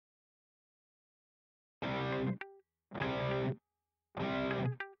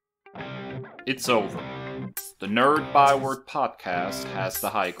It's over. The Nerd Byword podcast has the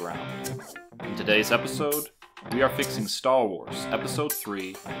high ground. In today's episode, we are fixing Star Wars Episode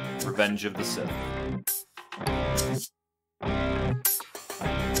 3, Revenge of the Sith.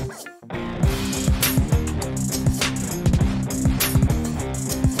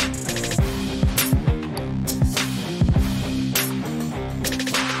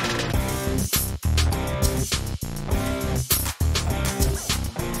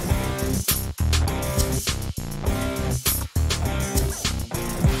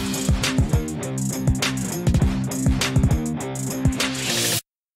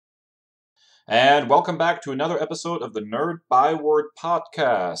 And welcome back to another episode of the Nerd Byword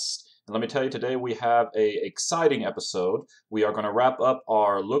podcast. And let me tell you, today we have an exciting episode. We are going to wrap up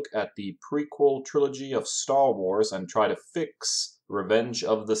our look at the prequel trilogy of Star Wars and try to fix Revenge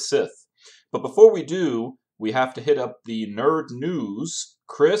of the Sith. But before we do, we have to hit up the nerd news.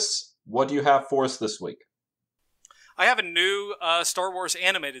 Kris, what do you have for us this week? I have a new Star Wars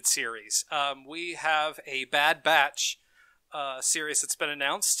animated series. We have a Bad Batch series that's been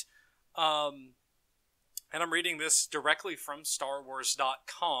announced. And I'm reading this directly from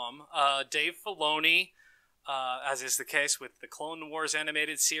StarWars.com. Dave Filoni, as is the case with the Clone Wars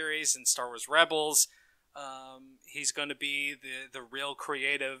animated series and Star Wars Rebels, he's going to be the real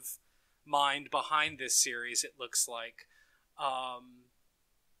creative mind behind this series, it looks like.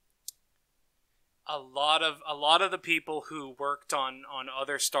 A lot of the people who worked on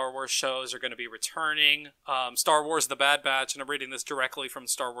other Star Wars shows are going to be returning. Star Wars The Bad Batch, and I'm reading this directly from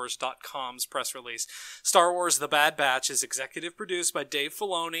StarWars.com's press release. Star Wars The Bad Batch is executive produced by Dave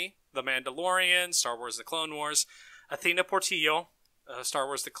Filoni, The Mandalorian, Star Wars The Clone Wars, Athena Portillo, Star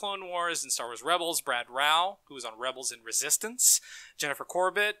Wars The Clone Wars, and Star Wars Rebels, Brad Rau, who was on Rebels and Resistance, Jennifer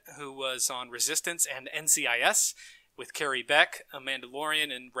Corbett, who was on Resistance and NCIS, with Carrie Beck, a Mandalorian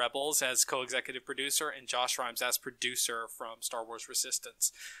and Rebels as co-executive producer, and Josh Rimes as producer from Star Wars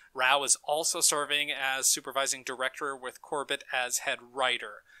Resistance. Rao is also serving as supervising director with Corbett as head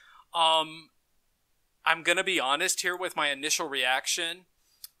writer. I'm going to be honest here with my initial reaction.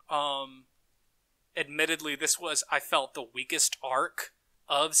 Admittedly, this was, I felt, the weakest arc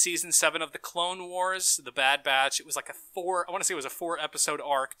of Season 7 of the Clone Wars, The Bad Batch. It was like I want to say it was a 4-episode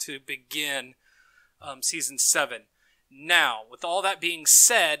arc to begin Season 7. Now, with all that being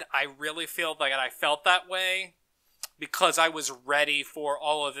said, I really feel like I felt that way because I was ready for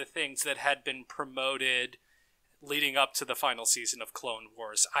all of the things that had been promoted leading up to the final season of Clone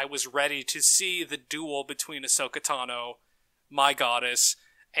Wars. I was ready to see the duel between Ahsoka Tano, my goddess,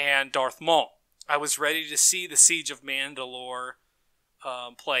 and Darth Maul. I was ready to see the Siege of Mandalore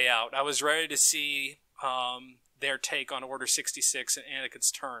play out. I was ready to see their take on Order 66 and Anakin's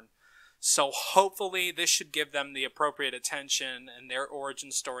turn. So hopefully this should give them the appropriate attention and their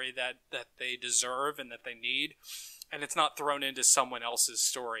origin story that they deserve and that they need. And it's not thrown into someone else's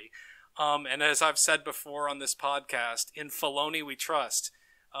story. And as I've said before on this podcast, in Filoni we trust.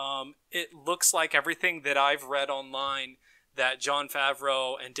 It looks like everything that I've read online that Jon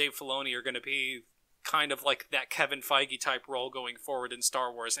Favreau and Dave Filoni are going to be kind of like that Kevin Feige type role going forward in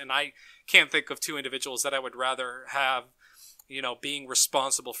Star Wars. And I can't think of two individuals that I would rather have, being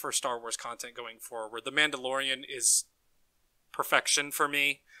responsible for Star Wars content going forward. The Mandalorian is perfection for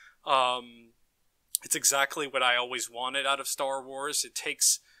me. It's exactly what I always wanted out of Star Wars. It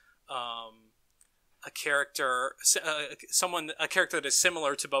takes a character that is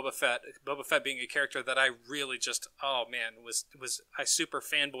similar to Boba Fett. Boba Fett being a character that I really just, I super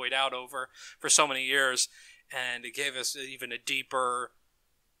fanboyed out over for so many years, and it gave us even a deeper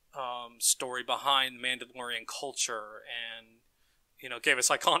story behind Mandalorian culture, and gave us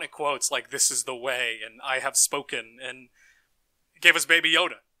iconic quotes like "This is the way" and "I have spoken," and gave us Baby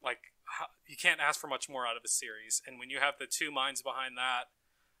Yoda. You can't ask for much more out of a series. And when you have the two minds behind that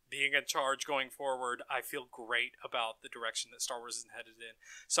being in charge going forward, I feel great about the direction that Star Wars is headed in.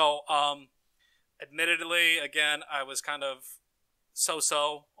 So, admittedly, again, I was kind of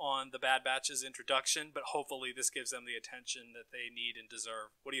so-so on the Bad Batch's introduction, but hopefully this gives them the attention that they need and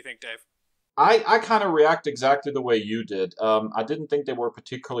deserve. What do you think, Dave? I kind of react exactly the way you did. I didn't think they were a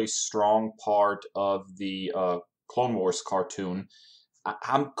particularly strong part of the Clone Wars cartoon.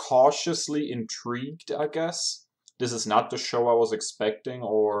 I'm cautiously intrigued, I guess. This is not the show I was expecting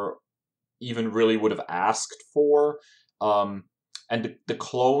or even really would have asked for. And the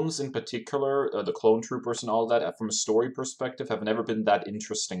clones in particular, the clone troopers and all that, from a story perspective, have never been that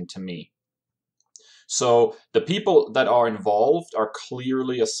interesting to me. So the people that are involved are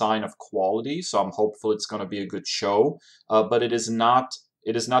clearly a sign of quality, so I'm hopeful it's going to be a good show. But it is not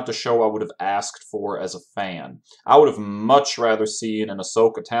it is not the show I would have asked for as a fan. I would have much rather seen an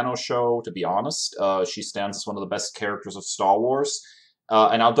Ahsoka Tano show, to be honest. She stands as one of the best characters of Star Wars.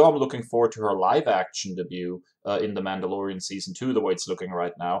 And although I'm looking forward to her live-action debut in The Mandalorian Season 2, the way it's looking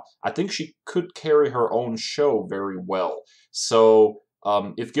right now, I think she could carry her own show very well. So,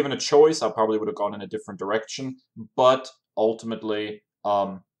 if given a choice, I probably would have gone in a different direction. But ultimately,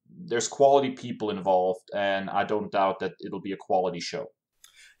 there's quality people involved, and I don't doubt that it'll be a quality show.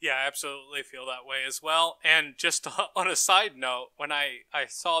 Yeah, I absolutely feel that way as well. And just on a side note, when I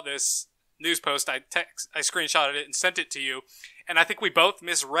saw this news post, I screenshotted it and sent it to you, and I think we both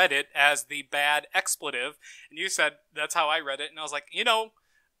misread it as the bad expletive, and you said that's how I read it, and I was like,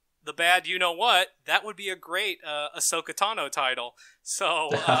 the bad you know what, that would be a great Ahsoka Tano title. So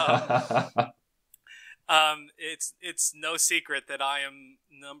it's no secret that I am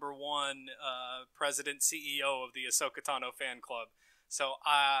number one president CEO of the Ahsoka Tano fan club. So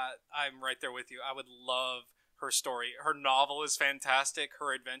I'm right there with you. I would love her story. Her novel is fantastic.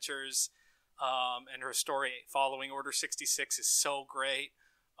 Her adventures and her story following Order 66 is so great.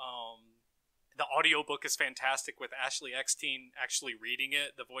 The audiobook is fantastic with Ashley Eckstein actually reading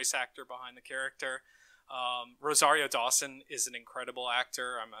it, the voice actor behind the character. Rosario Dawson is an incredible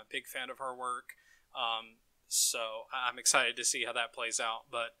actor. I'm a big fan of her work. So I'm excited to see how that plays out.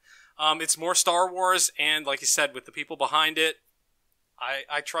 But it's more Star Wars, and like you said, with the people behind it,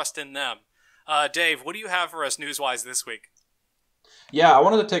 I trust in them. Dave, what do you have for us news-wise this week? Yeah, I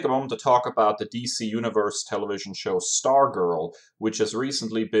wanted to take a moment to talk about the DC Universe television show Stargirl, which has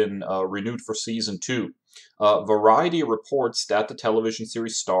recently been renewed for season 2. Variety reports that the television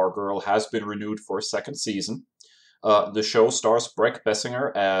series Stargirl has been renewed for a second season. The show stars Breck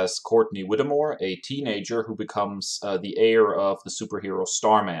Bessinger as Courtney Whittemore, a teenager who becomes the heir of the superhero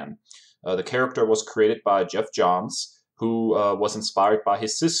Starman. The character was created by Jeff Johns, who was inspired by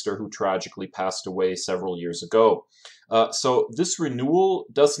his sister, who tragically passed away several years ago. So this renewal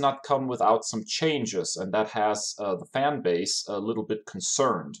does not come without some changes, and that has the fan base a little bit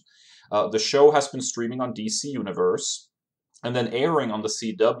concerned. The show has been streaming on DC Universe, and then airing on the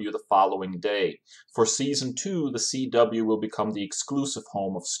CW the following day. For Season 2, the CW will become the exclusive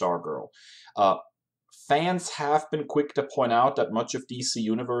home of Stargirl. Fans have been quick to point out that much of DC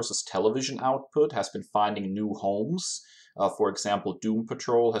Universe's television output has been finding new homes. For example, Doom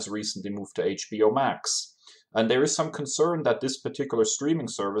Patrol has recently moved to HBO Max. And there is some concern that this particular streaming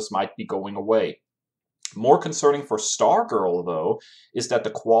service might be going away. More concerning for Stargirl, though, is that the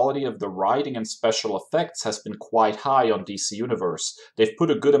quality of the writing and special effects has been quite high on DC Universe. They've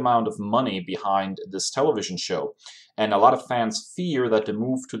put a good amount of money behind this television show, and a lot of fans fear that the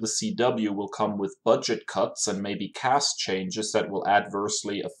move to the CW will come with budget cuts and maybe cast changes that will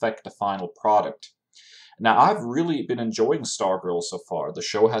adversely affect the final product. Now, I've really been enjoying Stargirl so far. The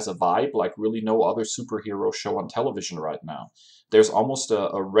show has a vibe like really no other superhero show on television right now. There's almost a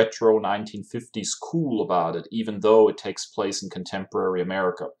retro 1950s cool about it, even though it takes place in contemporary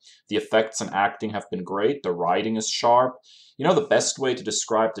America. The effects and acting have been great, the writing is sharp. The best way to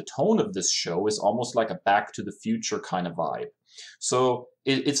describe the tone of this show is almost like a Back to the Future kind of vibe. So,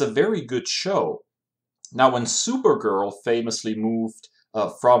 it's a very good show. Now, when Supergirl famously moved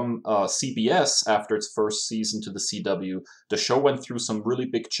from CBS after its first season to the CW, the show went through some really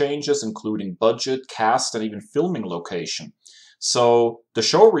big changes, including budget, cast, and even filming location. So the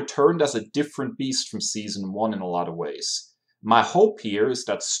show returned as a different beast from season 1 in a lot of ways. My hope here is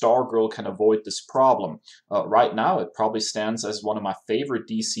that Stargirl can avoid this problem. Right now, it probably stands as one of my favorite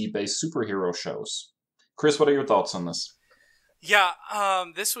DC-based superhero shows. Chris, what are your thoughts on this? Yeah,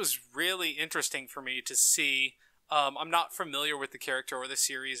 this was really interesting for me to see. I'm not familiar with the character or the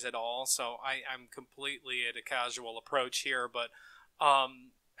series at all, so I'm completely at a casual approach here. But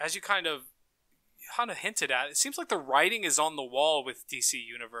as you kind of hinted at, it seems like the writing is on the wall with DC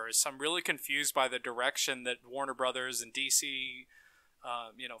Universe. I'm really confused by the direction that Warner Brothers and DC,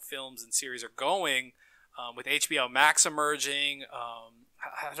 films and series are going. With HBO Max emerging,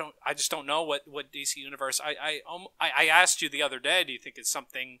 I just don't know what DC Universe. I asked you the other day, do you think it's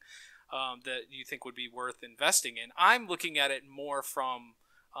something that you think would be worth investing in? I'm looking at it more from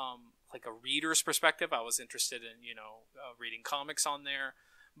like a reader's perspective. I was interested in reading comics on there,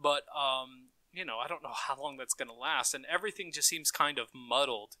 but I don't know how long that's going to last, and everything just seems kind of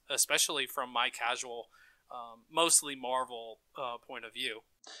muddled, especially from my casual, mostly Marvel point of view.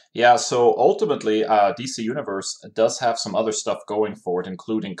 Yeah, so ultimately, DC Universe does have some other stuff going for it,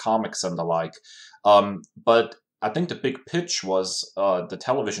 including comics and the like. But I think the big pitch was the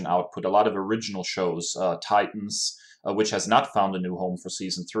television output, a lot of original shows, Titans, which has not found a new home for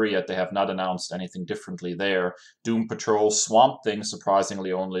season 3 yet. They have not announced anything differently there. Doom Patrol Swamp Thing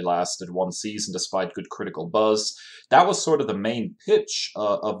surprisingly only lasted one season despite good critical buzz. That was sort of the main pitch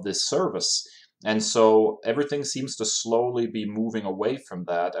of this service. And so everything seems to slowly be moving away from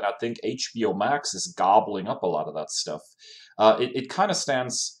that. And I think HBO Max is gobbling up a lot of that stuff. It kind of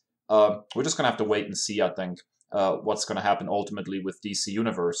stands. We're just going to have to wait and see, I think, what's going to happen ultimately with DC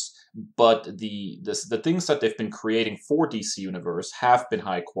Universe. But the things that they've been creating for DC Universe have been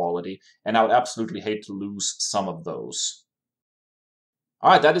high quality. And I would absolutely hate to lose some of those.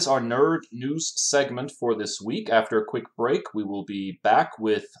 All right, that is our nerd news segment for this week. After a quick break, we will be back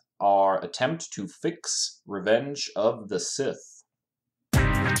with our attempt to fix Revenge of the Sith.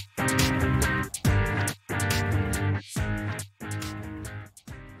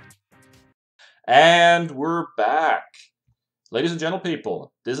 And we're back. Ladies and gentlemen,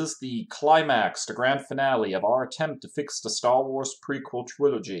 this is the climax, the grand finale of our attempt to fix the Star Wars prequel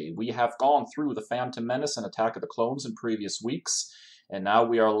trilogy. We have gone through The Phantom Menace and Attack of the Clones in previous weeks, and now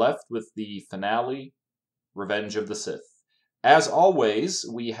we are left with the finale, Revenge of the Sith. As always,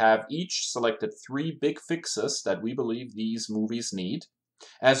 we have each selected 3 big fixes that we believe these movies need,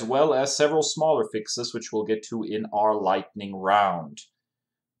 as well as several smaller fixes which we'll get to in our lightning round.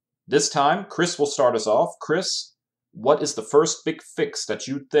 This time, Kris will start us off. Kris, what is the first big fix that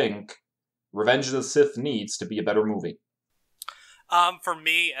you think Revenge of the Sith needs to be a better movie? For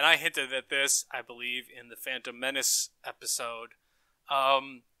me, and I hinted at this, I believe, in the Phantom Menace episode,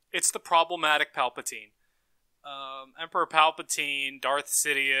 it's the problematic Palpatine. Emperor Palpatine, Darth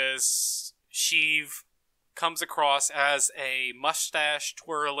Sidious, Sheev comes across as a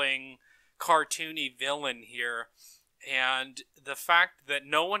mustache-twirling, cartoony villain here. And the fact that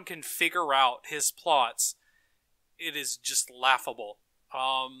no one can figure out his plots, it is just laughable.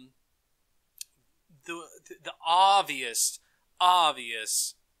 The obvious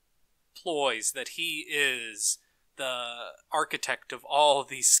ploys that he is the architect of all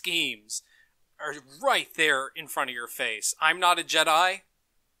these schemes are right there in front of your face. I'm not a Jedi,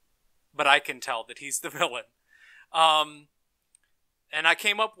 but I can tell that he's the villain. And I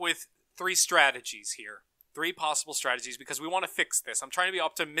came up with 3 strategies here. 3 possible strategies because we want to fix this. I'm trying to be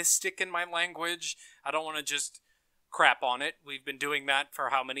optimistic in my language. I don't want to just crap on it. We've been doing that for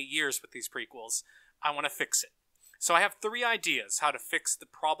how many years with these prequels. I want to fix it. So I have 3 ideas how to fix the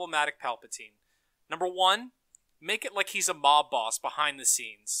problematic Palpatine. Number 1, make it like he's a mob boss behind the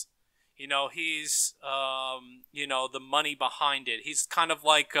scenes. You know, he's, the money behind it. He's kind of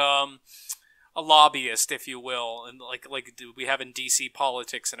like a lobbyist, if you will, and like we have in DC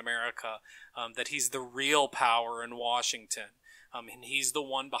politics in America, that he's the real power in Washington. And he's the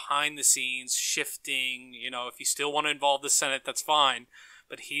one behind the scenes shifting. You know, if you still want to involve the Senate, that's fine.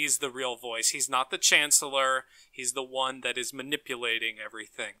 But he's the real voice. He's not the chancellor. He's the one that is manipulating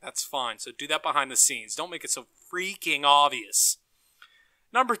everything. That's fine. So do that behind the scenes. Don't make it so freaking obvious.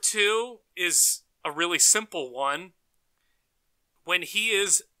 Number 2 is a really simple one. When he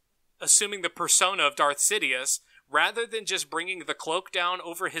is assuming the persona of Darth Sidious, rather than just bringing the cloak down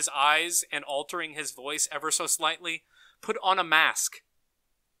over his eyes and altering his voice ever so slightly, put on a mask.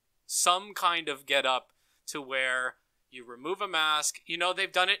 Some kind of get-up to where you remove a mask. You know,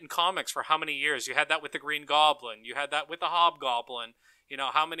 they've done it in comics for how many years? You had that with the Green Goblin. You had that with the Hobgoblin. You know,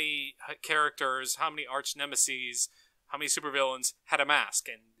 how many characters, how many arch nemeses, how many supervillains had a mask?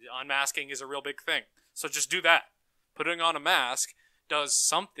 And unmasking is a real big thing. So just do that. Putting on a mask does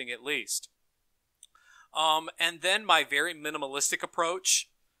something at least. And then my very minimalistic approach,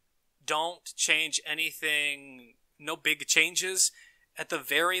 don't change anything, no big changes. At the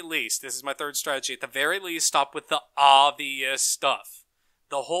very least, this is my 3rd strategy, at the very least, stop with the obvious stuff.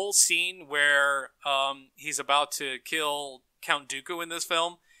 The whole scene where he's about to kill Count Dooku in this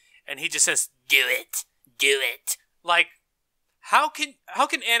film, and he just says, "Do it, do it." Like, how can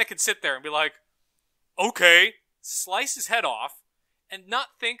Anakin sit there and be like, okay, slice his head off, and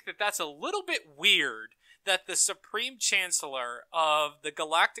not think that that's a little bit weird that the Supreme Chancellor of the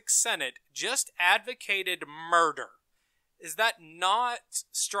Galactic Senate just advocated murder? Is that not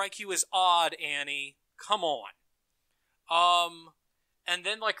strike you as odd, Annie? Come on. And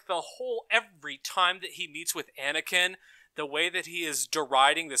then, like, every time that he meets with Anakin, the way that he is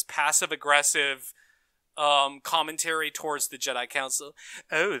deriding this passive-aggressive commentary towards the Jedi Council.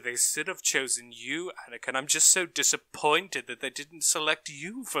 Oh, they should have chosen you, Anakin. I'm just so disappointed that they didn't select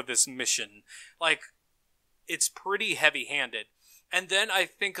you for this mission. Like, it's pretty heavy-handed. And then I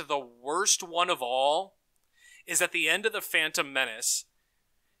think the worst one of all is at the end of The Phantom Menace,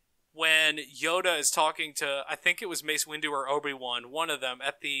 when Yoda is talking to, I think it was Mace Windu or Obi-Wan, one of them,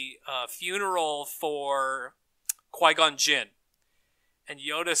 at the funeral for Qui-Gon Jinn. And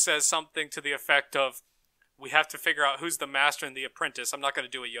Yoda says something to the effect of, we have to figure out who's the master and the apprentice. I'm not going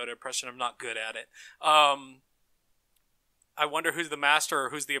to do a Yoda impression. I'm not good at it. I wonder who's the master or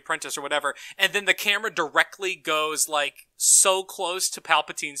who's the apprentice or whatever. And then the camera directly goes like so close to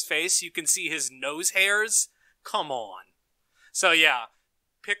Palpatine's face, you can see his nose hairs. Come on. So yeah,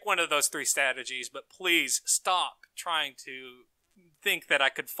 pick one of those three strategies, but please stop trying to think that I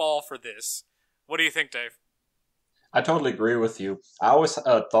could fall for this. What do you think, Dave? I totally agree with you. I always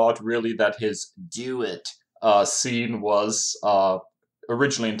thought really that his "do it" scene was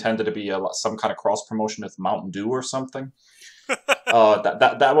originally intended to be some kind of cross promotion with Mountain Dew or something.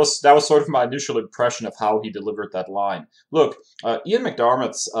 That was sort of my initial impression of how he delivered that line. Look, Ian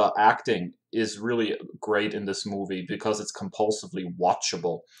McDiarmid's acting is really great in this movie because it's compulsively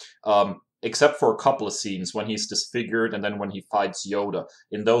watchable. Except for a couple of scenes when he's disfigured and then when he fights Yoda.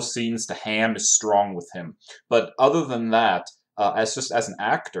 In those scenes, the hand is strong with him. But other than that, as an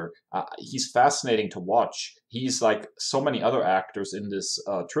actor, he's fascinating to watch. He's like so many other actors in this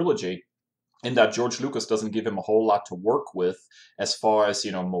trilogy, in that George Lucas doesn't give him a whole lot to work with as far as,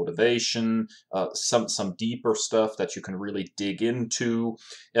 motivation, some deeper stuff that you can really dig into.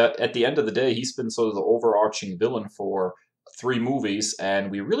 At the end of the day, he's been sort of the overarching villain for 3 movies,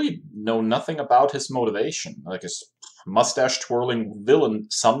 and we really know nothing about his motivation. Like, his mustache-twirling villain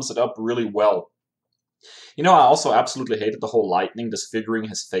sums it up really well. I also absolutely hated the whole lightning disfiguring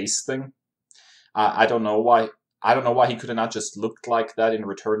his face thing. I don't know why. I don't know why he could have not just looked like that in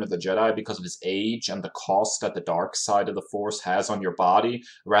Return of the Jedi because of his age and the cost that the dark side of the Force has on your body,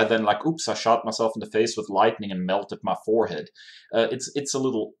 rather than like, oops, I shot myself in the face with lightning and melted my forehead. It's a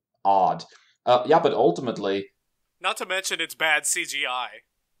little odd. But ultimately... Not to mention it's bad CGI.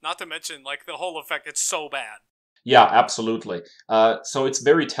 Not to mention, like, the whole effect, it's so bad. Yeah, absolutely. So it's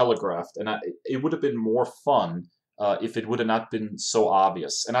very telegraphed, and it would have been more fun if it would have not been so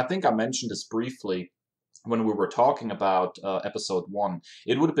obvious. And I think I mentioned this briefly when we were talking about Episode 1.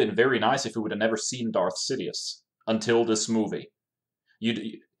 It would have been very nice if we would have never seen Darth Sidious until this movie.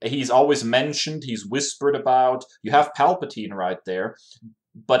 He's always mentioned, he's whispered about, you have Palpatine right there.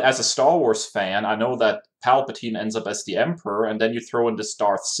 But as a Star Wars fan, I know that Palpatine ends up as the Emperor, and then you throw in this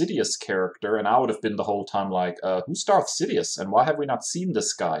Darth Sidious character, and I would have been the whole time like, who's Darth Sidious, and why have we not seen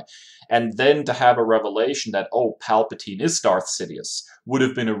this guy? And then to have a revelation that, oh, Palpatine is Darth Sidious, would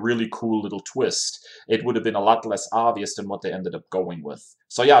have been a really cool little twist. It would have been a lot less obvious than what they ended up going with.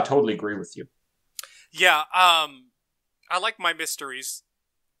 So yeah, I totally agree with you. Yeah, I like my mysteries.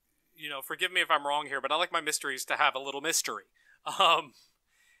 Forgive me if I'm wrong here, but I like my mysteries to have a little mystery.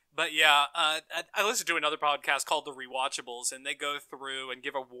 But yeah, I listened to another podcast called The Rewatchables, and they go through and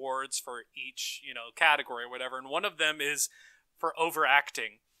give awards for each, category or whatever. And one of them is for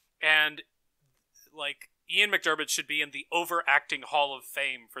overacting. And, like, Ian McDiarmid should be in the overacting Hall of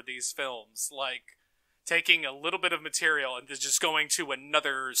Fame for these films. Like, taking a little bit of material and just going to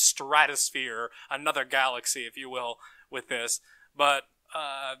another stratosphere, another galaxy, if you will, with this. But,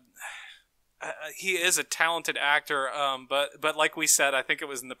 he is a talented actor, but like we said, I think it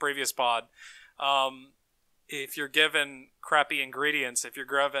was in the previous pod, if you're given crappy ingredients, if you're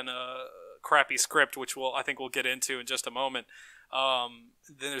given a crappy script, which I think we'll get into in just a moment,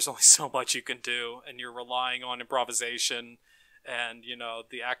 then there's only so much you can do, and you're relying on improvisation and,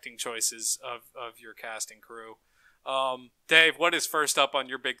 the acting choices of your casting crew. Dave, what is first up on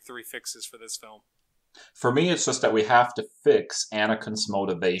your big 3 fixes for this film? For me, it's just that we have to fix Anakin's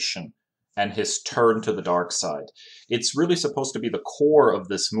motivation and his turn to the dark side. It's really supposed to be the core of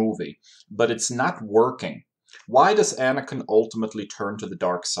this movie, but it's not working. Why does Anakin ultimately turn to the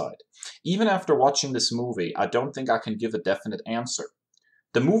dark side? Even after watching this movie, I don't think I can give a definite answer.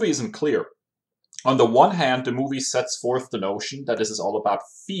 The movie isn't clear. On the one hand, the movie sets forth the notion that this is all about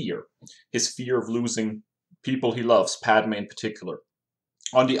fear. His fear of losing people he loves, Padme in particular.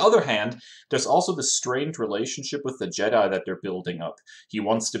 On the other hand, there's also this strained relationship with the Jedi that they're building up. He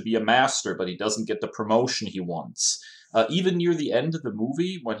wants to be a master, but he doesn't get the promotion he wants. Even near the end of the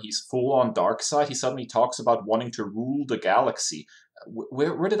movie, when he's full on dark side, he suddenly talks about wanting to rule the galaxy.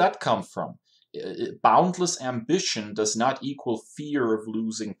 Where did that come from? Boundless ambition does not equal fear of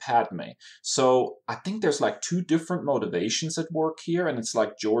losing Padme. So I think there's like 2 different motivations at work here, and it's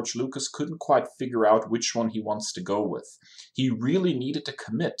like George Lucas couldn't quite figure out which one he wants to go with. He really needed to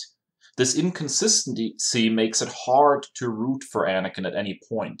commit. This inconsistency makes it hard to root for Anakin at any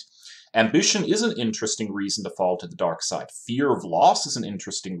point. Ambition is an interesting reason to fall to the dark side. Fear of loss is an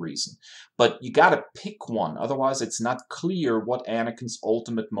interesting reason. But you gotta pick one, otherwise it's not clear what Anakin's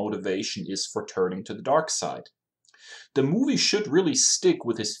ultimate motivation is for turning to the dark side. The movie should really stick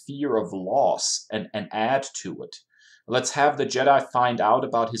with his fear of loss and add to it. Let's have the Jedi find out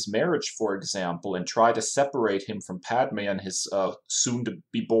about his marriage, for example, and try to separate him from Padme and his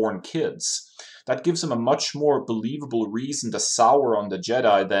soon-to-be-born kids. That gives him a much more believable reason to sour on the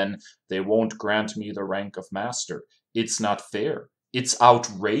Jedi than they won't grant me the rank of master. It's not fair. It's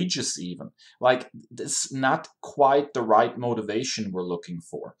outrageous, even. Like, this is not quite the right motivation we're looking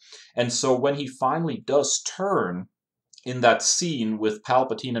for. And so when he finally does turn in that scene with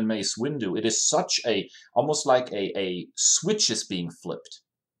Palpatine and Mace Windu, it is such a, almost like a switch is being flipped.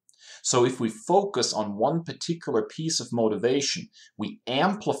 So if we focus on one particular piece of motivation, we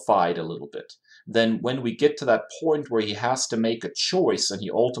amplify it a little bit, then when we get to that point where he has to make a choice and he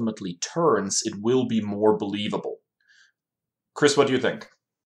ultimately turns, it will be more believable. Chris, what do you think?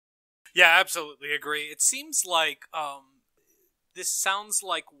 Yeah, absolutely agree. It seems like this sounds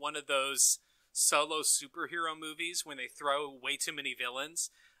like one of those solo superhero movies when they throw way too many villains.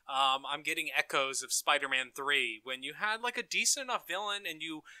 I'm getting echoes of Spider-Man 3 when you had like a decent enough villain and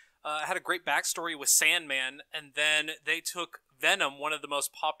you had a great backstory with Sandman, and then they took Venom, one of the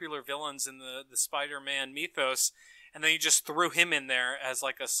most popular villains in the Spider-Man mythos, and then you just threw him in there as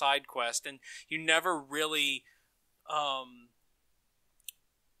like a side quest, and you never really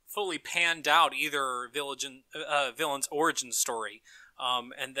fully panned out either villain's origin story.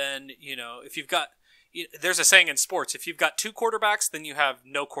 And then, you know, if you've got, there's a saying in sports, if you've got two quarterbacks, then you have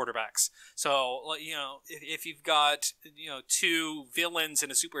no quarterbacks. So, you know, if you've got, you know, two villains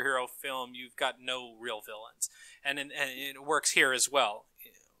in a superhero film, you've got no real villains. And it works here as well.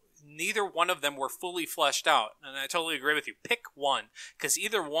 Neither one of them were fully fleshed out. And I totally agree with you. Pick one, because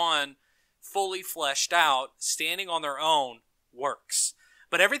either one fully fleshed out, standing on their own, works.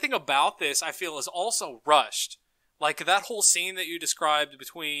 But everything about this, I feel, is also rushed. Like, that whole scene that you described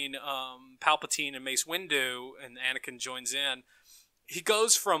between Palpatine and Mace Windu, and Anakin joins in, he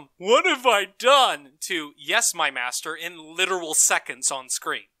goes from, "What have I done?" to, "Yes, my master," in literal seconds on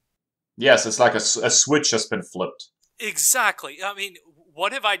screen. Yes, it's like a switch has been flipped. Exactly. I mean,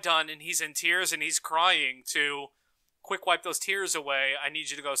 what have I done? And he's in tears and he's crying to, "Quick, wipe those tears away. I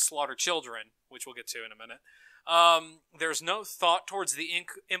need you to go slaughter children," which we'll get to in a minute. There's no thought towards the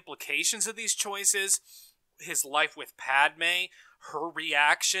implications of these choices. His life with Padme, her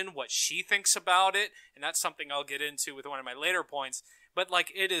reaction, what she thinks about it, and that's something I'll get into with one of my later points. But,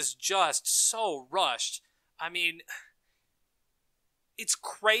 like, it is just so rushed. I mean, it's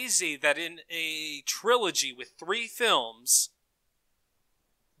crazy that in a trilogy with 3 films,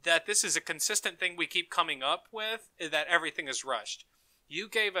 that this is a consistent thing we keep coming up with, that everything is rushed. You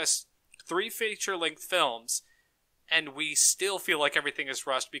gave us 3 feature-length films, and we still feel like everything is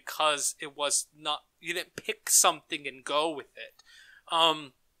rushed because it was not, you didn't pick something and go with it.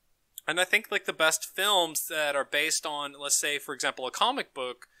 And I think like the best films that are based on, let's say, for example, a comic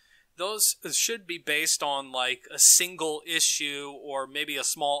book, those should be based on like a single issue or maybe a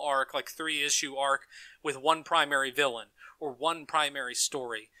small arc, like 3-issue arc with one primary villain or one primary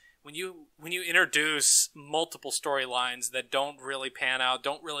story. When you introduce multiple storylines that don't really pan out,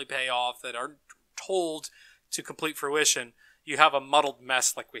 don't really pay off, that are told to complete fruition, you have a muddled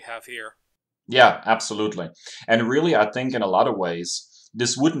mess like we have here. Yeah, absolutely. And really, I think in a lot of ways,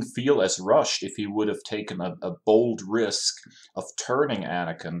 this wouldn't feel as rushed if he would have taken a bold risk of turning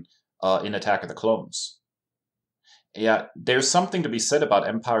Anakin in Attack of the Clones. Yeah, there's something to be said about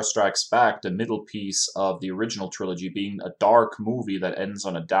Empire Strikes Back, the middle piece of the original trilogy, being a dark movie that ends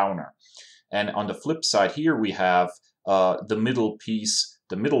on a downer. And on the flip side, here we have the middle piece,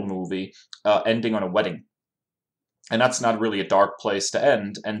 the middle movie, ending on a wedding. And that's not really a dark place to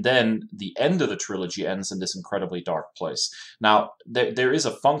end. And then the end of the trilogy ends in this incredibly dark place. Now, there is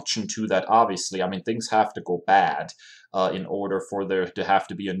a function to that, obviously. I mean, things have to go bad in order for there to have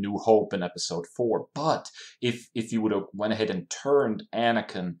to be a new hope in Episode 4. But if you would have went ahead and turned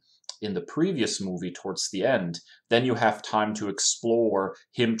Anakin in the previous movie towards the end, then you have time to explore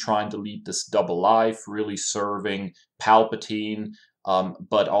him trying to lead this double life, really serving Palpatine,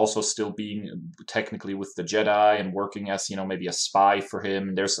 but also still being technically with the Jedi and working as, you know, maybe a spy for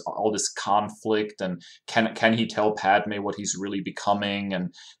him. There's all this conflict, and can he tell Padme what he's really becoming?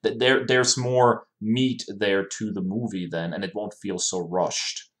 And there's more meat there to the movie then, and it won't feel so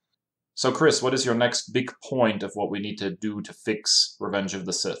rushed. So, Chris, what is your next big point of what we need to do to fix Revenge of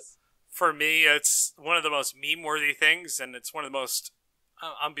the Sith? For me, it's one of the most meme-worthy things, and it's one of the most,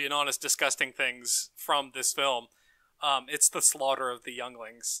 I'm being honest, disgusting things from this film. It's the slaughter of the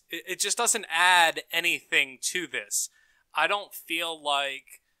younglings. It just doesn't add anything to this. I don't feel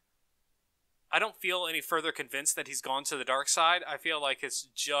any further convinced that he's gone to the dark side. I feel like it's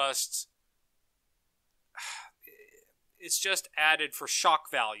just, It's just added for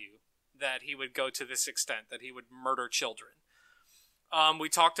shock value that he would go to this extent, that he would murder children. We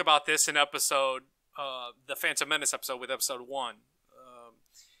talked about this in episode, the Phantom Menace episode with episode 1,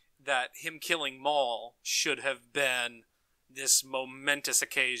 that him killing Maul should have been this momentous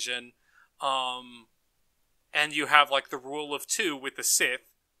occasion. And you have like the rule of 2 with the Sith.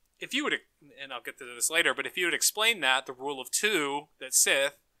 If you would, and I'll get to this later, but if you would explain that, the rule of 2, that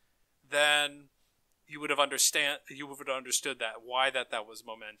Sith, then you would have understood that, why that was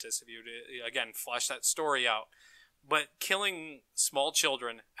momentous, if you would, again, flesh that story out. But killing small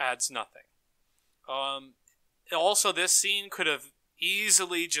children adds nothing. Also, this scene could have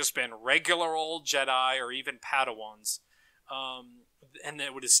easily just been regular old Jedi or even Padawans. And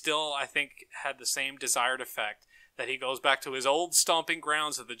it would have still, I think, had the same desired effect, that he goes back to his old stomping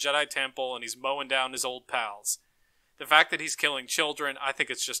grounds of the Jedi Temple and he's mowing down his old pals. The fact that he's killing children, I think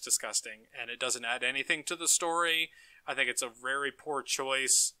it's just disgusting, and it doesn't add anything to the story. I think it's a very poor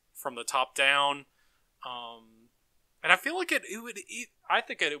choice from the top down. And I feel like I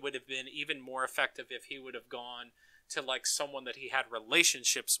think it would have been even more effective if he would have gone to like someone that he had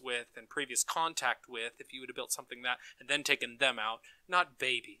relationships with and previous contact with, if he would have built something that, and then taken them out, not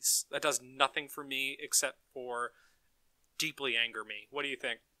babies. That does nothing for me except for deeply anger me. What do you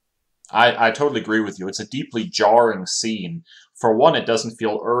think? I totally agree with you. It's a deeply jarring scene. For one, it doesn't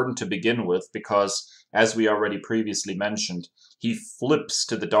feel earned to begin with because, as we already previously mentioned, he flips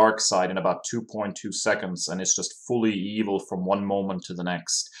to the dark side in about 2.2 seconds and is just fully evil from one moment to the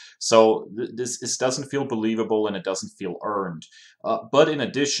next. So this doesn't feel believable and it doesn't feel earned. But in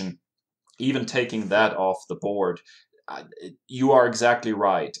addition, even taking that off the board, you are exactly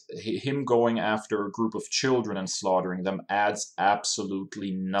right. Him going after a group of children and slaughtering them adds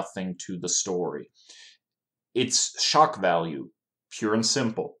absolutely nothing to the story. It's shock value, pure and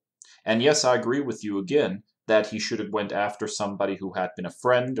simple. And yes, I agree with you again that he should have went after somebody who had been a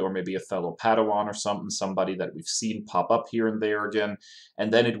friend or maybe a fellow Padawan or something, somebody that we've seen pop up here and there again,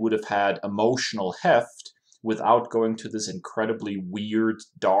 and then it would have had emotional heft without going to this incredibly weird,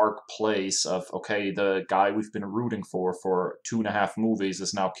 dark place of, okay, the guy we've been rooting for 2.5 movies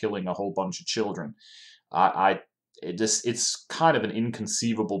is now killing a whole bunch of children. It's kind of an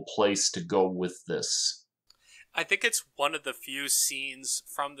inconceivable place to go with this. I think it's one of the few scenes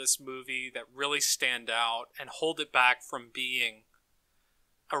from this movie that really stand out and hold it back from being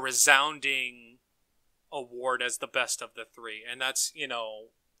a resounding award as the best of the 3. And that's,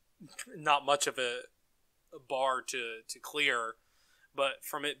 not much of a bar to clear, but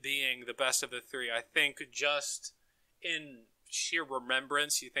from it being the best of the 3, I think just in sheer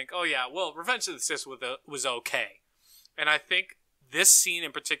remembrance, you think, oh yeah, well, Revenge of the Sith was okay. And I think this scene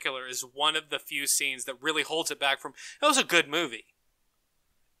in particular is one of the few scenes that really holds it back from, it was a good movie.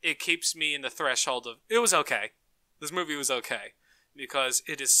 It keeps me in the threshold of, it was okay. This movie was okay. Because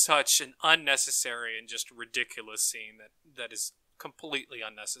it is such an unnecessary and just ridiculous scene that is completely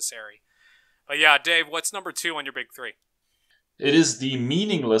unnecessary. But yeah, Dave, what's number 2 on your big 3? It is the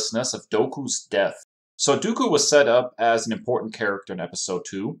meaninglessness of Dooku's death. So Dooku was set up as an important character in episode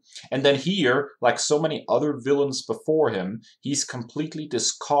 2, and then here, like so many other villains before him, he's completely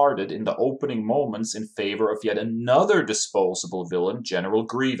discarded in the opening moments in favor of yet another disposable villain, General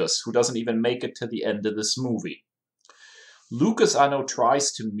Grievous, who doesn't even make it to the end of this movie. Lucas, I know,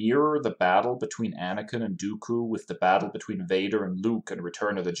 tries to mirror the battle between Anakin and Dooku with the battle between Vader and Luke in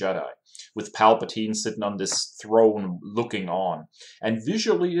Return of the Jedi, with Palpatine sitting on this throne looking on. And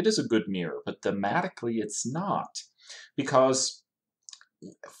visually, it is a good mirror, but thematically, it's not. Because,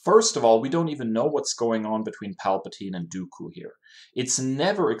 first of all, we don't even know what's going on between Palpatine and Dooku here. It's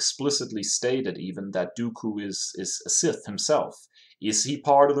never explicitly stated, even, that Dooku is a Sith himself. Is he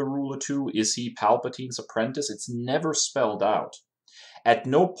part of the Rule of 2? Is he Palpatine's apprentice? It's never spelled out. At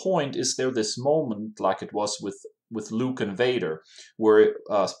no point is there this moment, like it was with Luke and Vader, where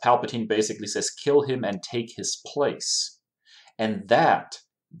Palpatine basically says, kill him and take his place. And that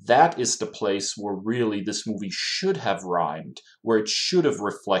is the place where really this movie should have rhymed, where it should have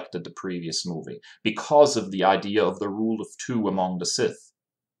reflected the previous movie, because of the idea of the Rule of 2 among the Sith.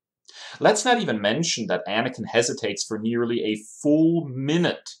 Let's not even mention that Anakin hesitates for nearly a full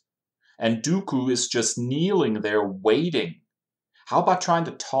minute, and Dooku is just kneeling there waiting. How about trying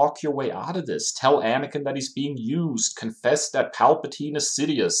to talk your way out of this? Tell Anakin that he's being used. Confess that Palpatine is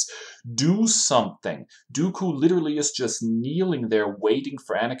Sidious. Do something. Dooku literally is just kneeling there waiting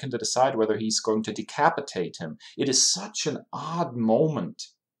for Anakin to decide whether he's going to decapitate him. It is such an odd moment.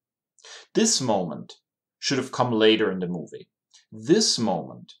 This moment should have come later in the movie. This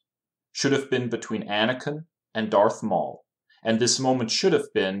moment should have been between Anakin and Darth Maul. And this moment should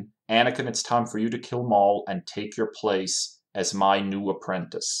have been, Anakin, it's time for you to kill Maul and take your place as my new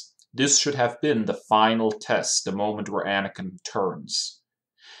apprentice. This should have been the final test, the moment where Anakin turns.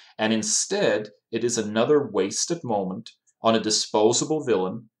 And instead, it is another wasted moment on a disposable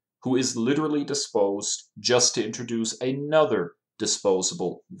villain who is literally disposed just to introduce another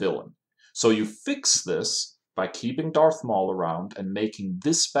disposable villain. So you fix this by keeping Darth Maul around and making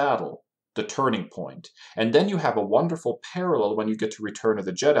this battle the turning point. And then you have a wonderful parallel when you get to Return of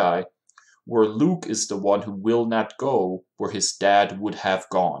the Jedi, where Luke is the one who will not go where his dad would have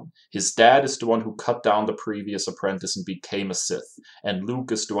gone. His dad is the one who cut down the previous apprentice and became a Sith, and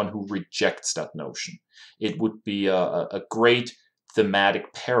Luke is the one who rejects that notion. It would be a great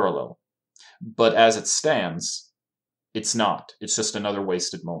thematic parallel. But as it stands, it's not. It's just another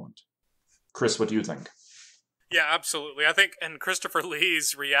wasted moment. Chris, what do you think? Yeah, absolutely. I think, and Christopher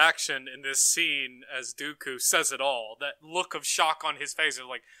Lee's reaction in this scene as Dooku says it all. That look of shock on his face is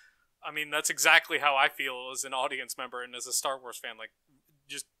like, I mean, that's exactly how I feel as an audience member and as a Star Wars fan. Like,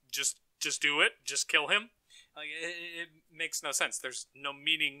 just do it. Just kill him. Like, it makes no sense. There's no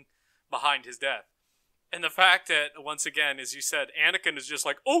meaning behind his death. And the fact that, once again, as you said, Anakin is just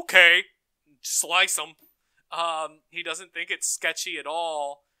like, okay, slice him. He doesn't think it's sketchy at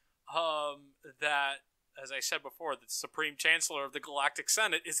all that, as I said before, the Supreme Chancellor of the Galactic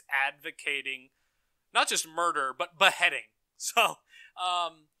Senate is advocating not just murder, but beheading. So,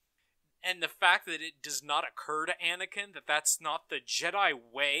 and the fact that it does not occur to Anakin that that's not the Jedi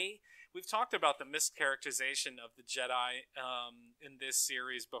way. We've talked about the mischaracterization of the Jedi in this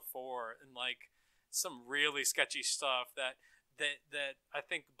series before, and like some really sketchy stuff that I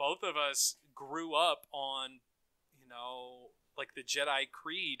think both of us grew up on, you know, like the Jedi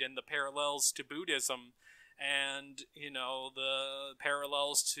Creed and the parallels to Buddhism, and you know the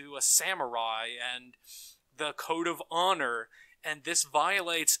parallels to a samurai and the code of honor, and this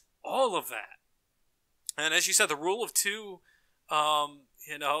violates all of that. And as you said, the rule of two,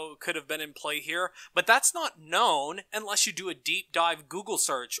 you know, could have been in play here, but that's not known unless you do a deep dive Google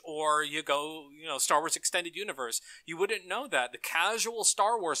search or you go, you know, Star Wars Extended Universe. You wouldn't know that. The casual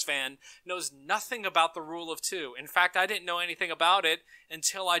Star Wars fan knows nothing about the rule of two. In fact, I didn't know anything about it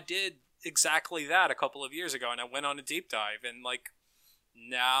until I did exactly that a couple of years ago, and I went on a deep dive, and like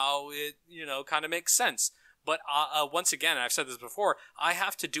now it, you know, kind of makes sense. But once again, I've said this before, I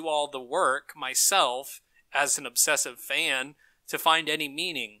have to do all the work myself as an obsessive fan to find any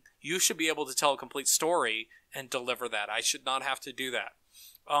meaning. You should be able to tell a complete story and deliver that. I should not have to do that.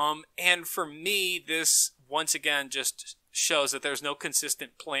 And for me, this once again just shows that there's no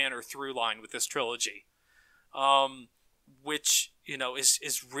consistent plan or through line with this trilogy, which, you know,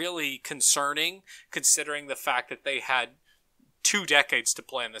 is really concerning considering the fact that they had 2 decades to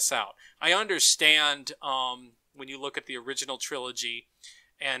plan this out. I understand when you look at the original trilogy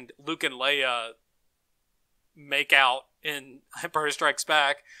and Luke and Leia make out in Empire Strikes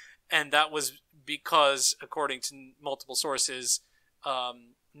Back, and that was because, according to multiple sources,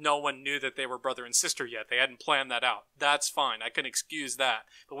 no one knew that they were brother and sister yet. They hadn't planned that out. That's fine. I can excuse that.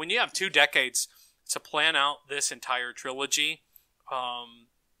 But when you have 2 decades to plan out this entire trilogy,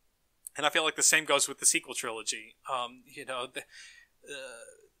 and I feel like the same goes with the sequel trilogy. You know, the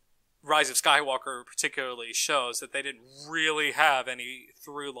Rise of Skywalker particularly shows that they didn't really have any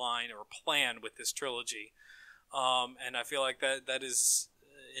through line or plan with this trilogy. And I feel like that is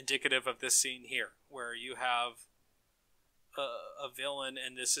indicative of this scene here, where you have a villain,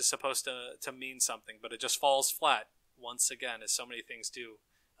 and this is supposed to mean something, but it just falls flat once again, as so many things do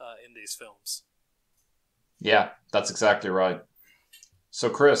in these films. Yeah, that's exactly right. So,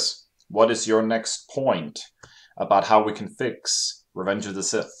 Chris, what is your next point about how we can fix Revenge of the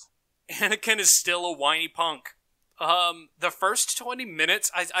Sith? Anakin is still a whiny punk. The first 20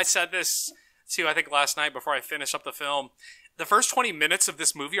 minutes, I said this too, I think last night before I finished up the film. The first 20 minutes of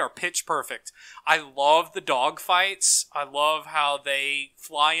this movie are pitch perfect. I love the dog fights. I love how they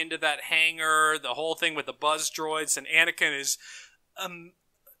fly into that hangar, the whole thing with the buzz droids, and Anakin is,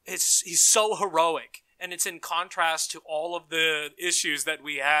 he's so heroic. And it's in contrast to all of the issues that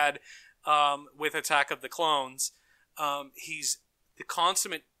we had with Attack of the Clones. He's the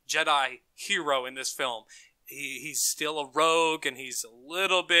consummate Jedi hero in this film. He's still a rogue, and he's a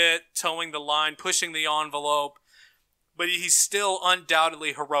little bit towing the line, pushing the envelope. But he's still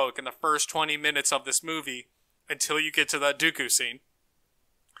undoubtedly heroic in the first 20 minutes of this movie until you get to that Dooku scene.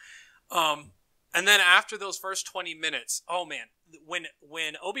 And then after those first 20 minutes, oh man,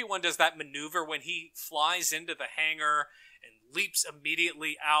 when Obi-Wan does that maneuver, when he flies into the hangar and leaps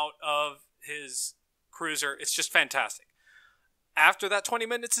immediately out of his cruiser, it's just fantastic. After that 20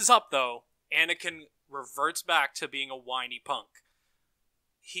 minutes is up, though, Anakin reverts back to being a whiny punk.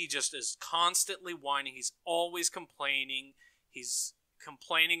 He just is constantly whining. He's always complaining. He's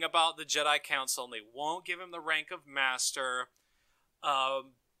complaining about the Jedi Council, and they won't give him the rank of Master.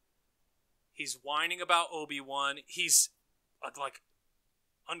 He's whining about Obi-Wan. He's like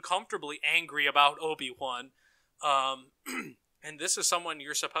uncomfortably angry about Obi-Wan. And this is someone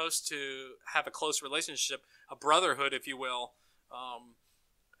you're supposed to have a close relationship, a brotherhood, if you will.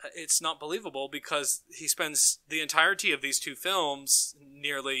 It's not believable because he spends the entirety of these two films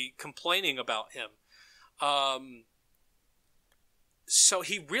nearly complaining about him. So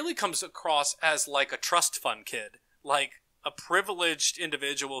he really comes across as like a trust fund kid, like a privileged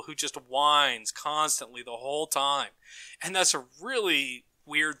individual who just whines constantly the whole time. And that's a really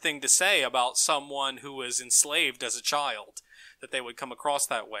weird thing to say about someone who was enslaved as a child, that they would come across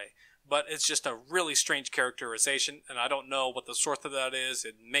that way. But it's just a really strange characterization, and I don't know what the source of that is.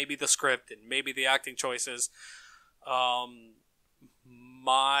 It may be the script, and maybe the acting choices.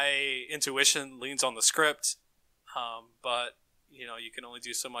 My intuition leans on the script, but you know, you can only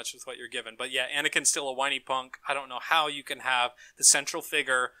do so much with what you're given. But yeah, Anakin's still a whiny punk. I don't know how you can have the central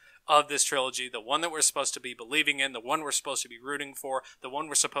figure of this trilogy, the one that we're supposed to be believing in, the one we're supposed to be rooting for, the one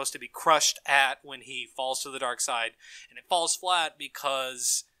we're supposed to be crushed at when he falls to the dark side, and it falls flat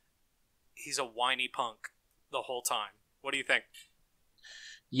because he's a whiny punk the whole time. What do you think?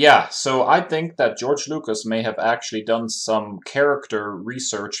 Yeah, so I think that George Lucas may have actually done some character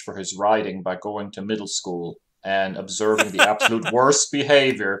research for his writing by going to middle school and observing the absolute worst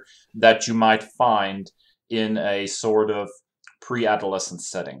behavior that you might find in a sort of pre-adolescent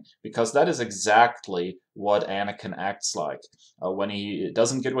setting, because that is exactly what Anakin acts like. When he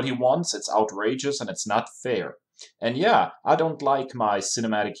doesn't get what he wants, it's outrageous and it's not fair. And yeah, I don't like my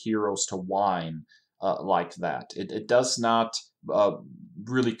cinematic heroes to whine like that. It does not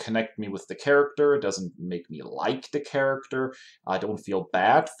really connect me with the character. It doesn't make me like the character. I don't feel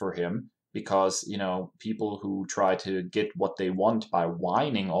bad for him because, you know, people who try to get what they want by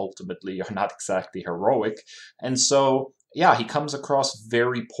whining ultimately are not exactly heroic. And so, yeah, he comes across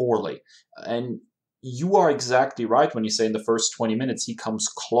very poorly. And you are exactly right when you say in the first 20 minutes he comes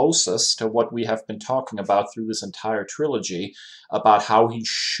closest to what we have been talking about through this entire trilogy about how he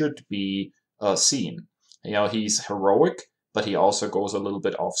should be seen. You know, he's heroic, but he also goes a little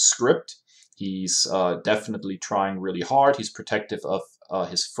bit off script. He's definitely trying really hard. He's protective of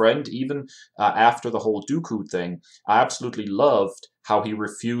his friend, even after the whole Dooku thing. I absolutely loved how he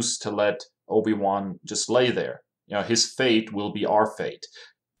refused to let Obi-Wan just lay there. You know, his fate will be our fate.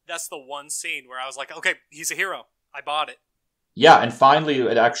 That's the one scene where I was like, okay, he's a hero. I bought it. Yeah, and finally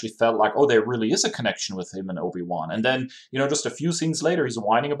it actually felt like, oh, there really is a connection with him and Obi-Wan. And then, you know, just a few scenes later, he's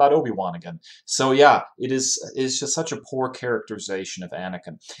whining about Obi-Wan again. So yeah, it's just such a poor characterization of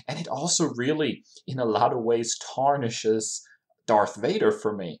Anakin. And it also really, in a lot of ways, tarnishes Darth Vader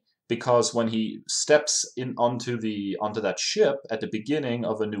for me. Because when he steps in onto that ship at the beginning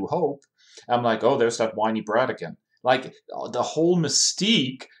of A New Hope, I'm like, oh, there's that whiny brat again. Like, the whole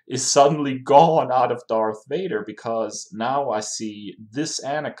mystique is suddenly gone out of Darth Vader because now I see this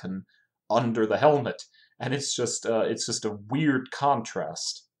Anakin under the helmet. And it's just a weird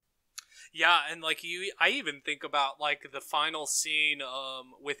contrast. Yeah, and like I even think about like the final scene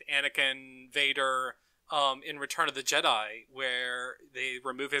with Anakin, Vader, in Return of the Jedi, where they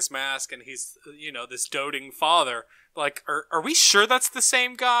remove his mask and he's, you know, this doting father. Like, are we sure that's the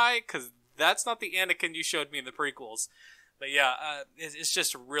same guy? Because that's not the Anakin you showed me in the prequels. But yeah, it's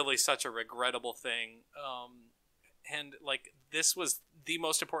just really such a regrettable thing. And like, this was the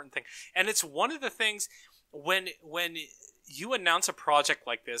most important thing. And it's one of the things when you announce a project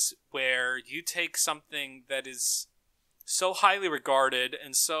like this, where you take something that is so highly regarded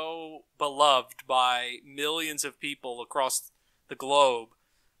and so beloved by millions of people across the globe,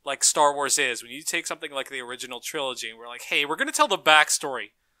 like Star Wars is, when you take something like the original trilogy and we're like, hey, we're going to tell the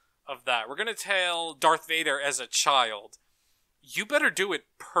backstory of that. We're going to tell Darth Vader as a child. You better do it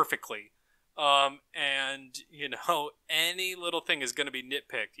perfectly. And, you know, any little thing is going to be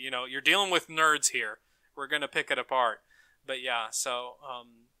nitpicked. You know, you're dealing with nerds here. We're going to pick it apart. But yeah, so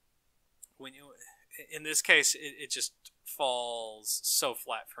when you, in this case, it just falls so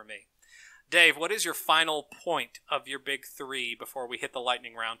flat for me. Dave, what is your final point of your big three before we hit the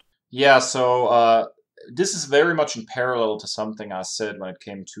lightning round? Yeah, so this is very much in parallel to something I said when it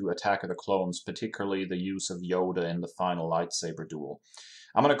came to Attack of the Clones, particularly the use of Yoda in the final lightsaber duel.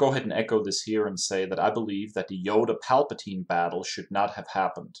 I'm going to go ahead and echo this here and say that I believe that the Yoda-Palpatine battle should not have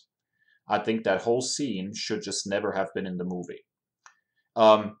happened. I think that whole scene should just never have been in the movie.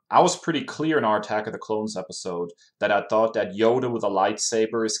 I was pretty clear in our Attack of the Clones episode that I thought that Yoda with a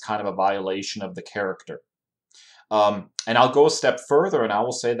lightsaber is kind of a violation of the character. And I'll go a step further, and I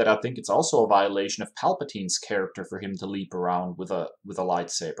will say that I think it's also a violation of Palpatine's character for him to leap around with a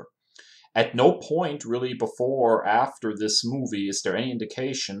lightsaber. At no point, really, before or after this movie, is there any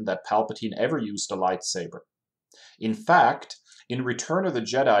indication that Palpatine ever used a lightsaber. In fact, in Return of the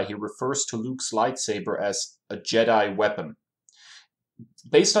Jedi, he refers to Luke's lightsaber as a Jedi weapon.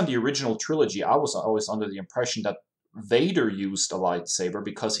 Based on the original trilogy, I was always under the impression that Vader used a lightsaber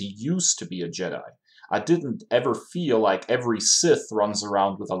because he used to be a Jedi. I didn't ever feel like every Sith runs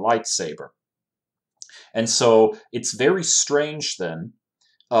around with a lightsaber. And so it's very strange then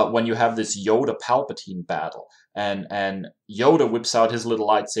when you have this Yoda-Palpatine battle. And Yoda whips out his little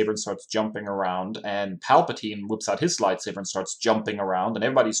lightsaber and starts jumping around, and Palpatine whips out his lightsaber and starts jumping around, and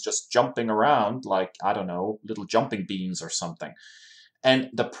everybody's just jumping around like, I don't know, little jumping beans or something. And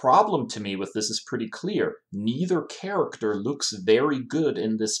the problem to me with this is pretty clear. Neither character looks very good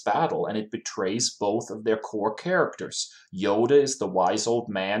in this battle, and it betrays both of their core characters. Yoda is the wise old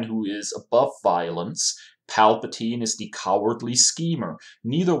man who is above violence. Palpatine is the cowardly schemer.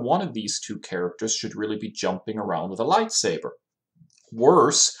 Neither one of these two characters should really be jumping around with a lightsaber.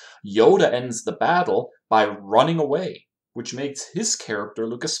 Worse, Yoda ends the battle by running away, which makes his character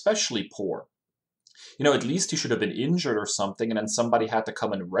look especially poor. You know, at least he should have been injured or something, and then somebody had to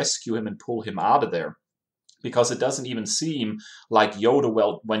come and rescue him and pull him out of there. Because it doesn't even seem like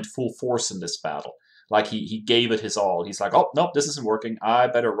Yoda went full force in this battle. Like he gave it his all. He's like, oh, nope, this isn't working. I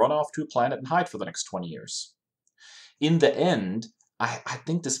better run off to a planet and hide for the next 20 years. In the end, I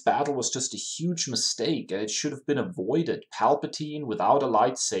think this battle was just a huge mistake, and it should have been avoided. Palpatine without a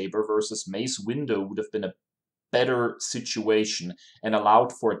lightsaber versus Mace Windu would have been a better situation and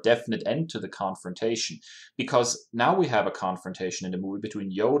allowed for a definite end to the confrontation. Because now we have a confrontation in the movie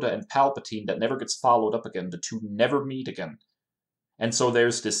between Yoda and Palpatine that never gets followed up again. The two never meet again. And so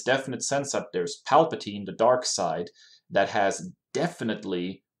there's this definite sense that there's Palpatine, the dark side, that has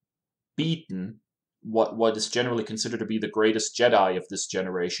definitely beaten what is generally considered to be the greatest Jedi of this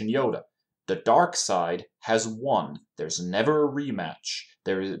generation, Yoda. The dark side has won. There's never a rematch.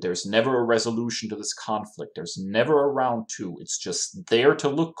 There's never a resolution to this conflict. There's never a round two. It's just there to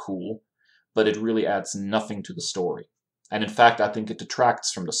look cool, but it really adds nothing to the story. And in fact, I think it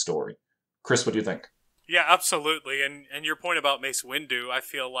detracts from the story. Chris, what do you think? Yeah, absolutely. And your point about Mace Windu, I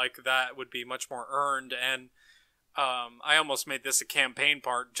feel like that would be much more earned. And I almost made this a campaign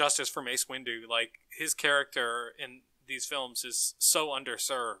part, justice for Mace Windu. Like, his character in these films is so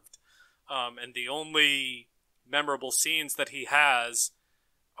underserved. And the only memorable scenes that he has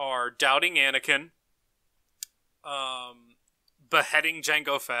are doubting Anakin, beheading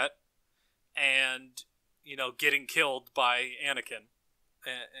Jango Fett, and, you know, getting killed by Anakin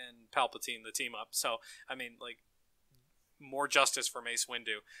and Palpatine, the team up. So, I mean, like, more justice for Mace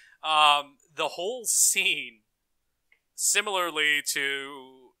Windu. The whole scene, similarly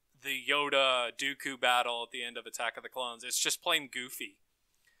to the Yoda-Dooku battle at the end of Attack of the Clones, it's just plain goofy.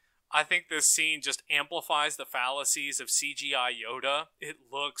 I think this scene just amplifies the fallacies of CGI Yoda. It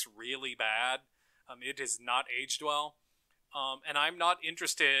looks really bad. It has not aged well. And I'm not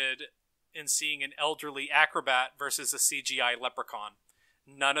interested in seeing an elderly acrobat versus a CGI leprechaun.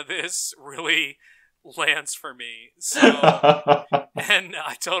 None of this really lands for me. So, and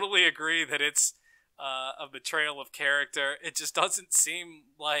I totally agree that it's a betrayal of character. It just doesn't seem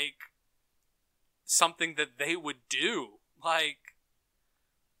like something that they would do. Like,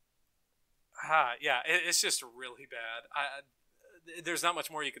 yeah, it's just really bad. There's not much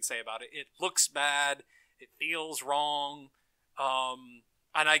more you can say about it. It looks bad. It feels wrong.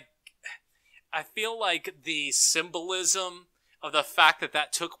 And I feel like the symbolism of the fact that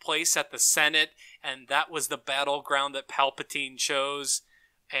that took place at the Senate, and that was the battleground that Palpatine chose,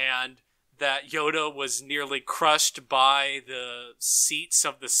 and that Yoda was nearly crushed by the seats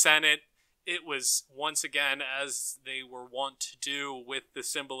of the Senate. It was, once again, as they were wont to do with the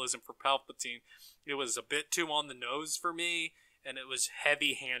symbolism for Palpatine, it was a bit too on the nose for me, and it was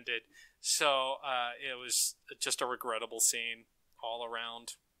heavy-handed. So it was just a regrettable scene all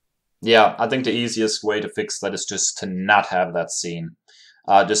around. Yeah, I think the easiest way to fix that is just to not have that scene.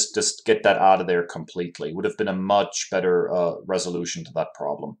 Just get that out of there completely. Would have been a much better resolution to that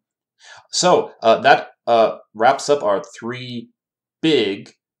problem. So that wraps up our three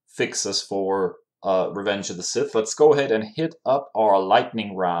big fixes for Revenge of the Sith. Let's go ahead and hit up our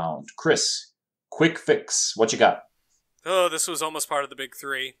lightning round. Chris, quick fix. What you got? Oh, this was almost part of the big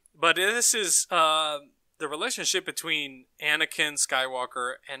three. But this is the relationship between Anakin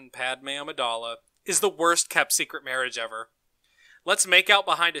Skywalker and Padme Amidala is the worst kept secret marriage ever. let's make out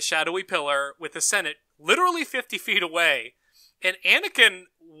behind a shadowy pillar with the Senate literally 50 feet away. And Anakin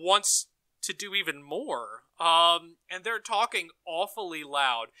wants to do even more. And they're talking awfully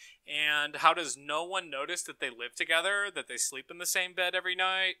loud. And how does no one notice that they live together, that they sleep in the same bed every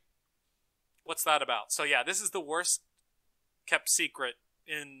night? What's that about? So yeah, this is the worst kept secret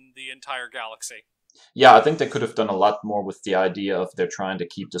in the entire galaxy. Yeah, I think they could have done a lot more with the idea of they're trying to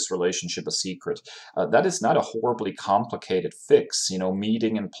keep this relationship a secret. That is not a horribly complicated fix,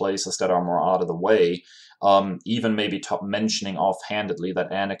 meeting in places that are more out of the way. Even maybe mentioning offhandedly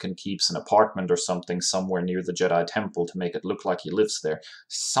that Anakin keeps an apartment or something somewhere near the Jedi Temple to make it look like he lives there.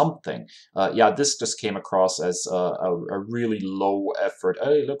 Something. Yeah, this just came across as a really low effort.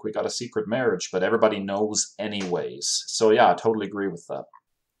 Hey, look, we got a secret marriage, but everybody knows anyways. So yeah, I totally agree with that.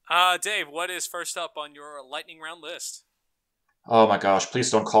 Dave, what is first up on your lightning round list? Oh my gosh, please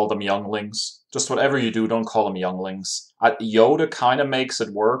don't call them younglings. Just whatever you do, don't call them younglings. Yoda kind of makes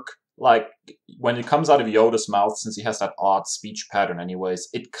it work. Like, when it comes out of Yoda's mouth, since he has that odd speech pattern anyways,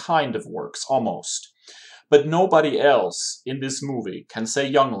 it kind of works, almost. But nobody else in this movie can say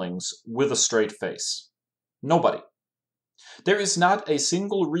younglings with a straight face. Nobody. There is not a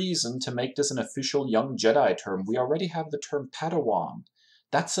single reason to make this an official young Jedi term. We already have the term Padawan.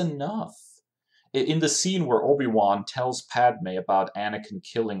 That's enough. In the scene where Obi-Wan tells Padme about Anakin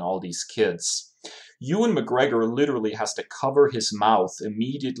killing all these kids, Ewan McGregor literally has to cover his mouth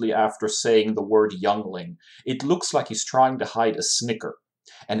immediately after saying the word youngling. It looks like he's trying to hide a snicker.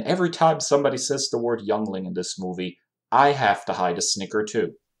 And every time somebody says the word youngling in this movie, I have to hide a snicker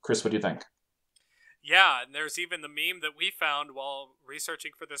too. Chris, what do you think? Yeah, and there's even the meme that we found while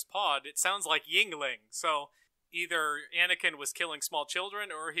researching for this pod. It sounds like Yingling. So either Anakin was killing small children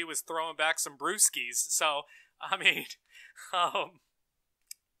or he was throwing back some brewskis. So, I mean,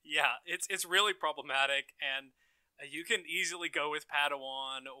 yeah, it's really problematic, and you can easily go with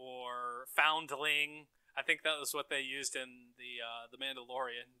Padawan or Foundling. I think that was what they used in the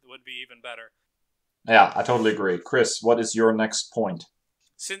Mandalorian. It would be even better. Yeah, I totally agree. Chris, what is your next point?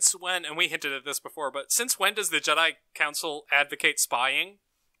 Since when, and we hinted at this before, but since when does the Jedi Council advocate spying?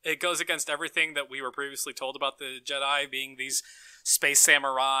 It goes against everything that we were previously told about the Jedi being these space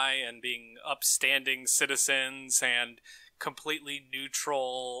samurai and being upstanding citizens and completely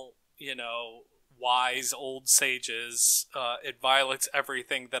neutral, wise old sages. It violates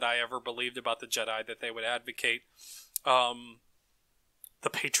everything that I ever believed about the Jedi, that they would advocate the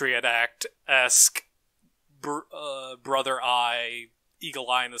Patriot Act-esque brother eye,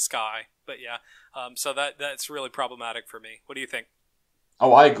 eagle eye in the sky. But yeah, so that's really problematic for me. What do you think?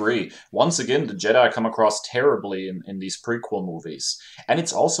 Oh, I agree. Once again, the Jedi come across terribly in these prequel movies. And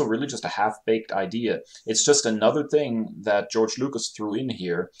it's also really just a half-baked idea. It's just another thing that George Lucas threw in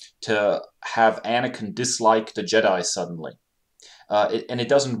here to have Anakin dislike the Jedi suddenly. And it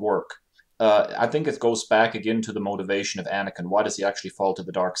doesn't work. I think it goes back again to the motivation of Anakin. Why does he actually fall to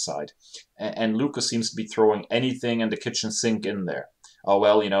the dark side? And Lucas seems to be throwing anything in the kitchen sink in there. Oh,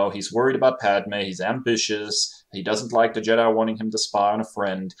 well, he's worried about Padme, he's ambitious, he doesn't like the Jedi wanting him to spy on a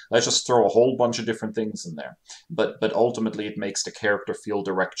friend. Let's just throw a whole bunch of different things in there. But ultimately it makes the character feel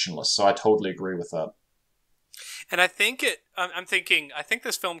directionless, so I totally agree with that. And I think I think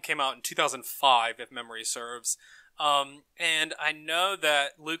this film came out in 2005, if memory serves. And I know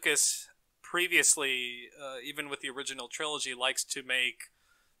that Lucas previously, even with the original trilogy, likes to make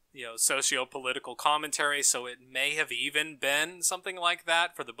socio-political commentary, so it may have even been something like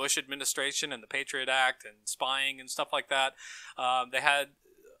that for the Bush administration and the Patriot Act and spying and stuff like that. They had,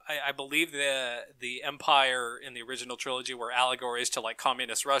 I believe, the Empire in the original trilogy were allegories to like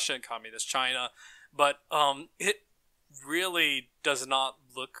communist Russia and communist China, but it really does not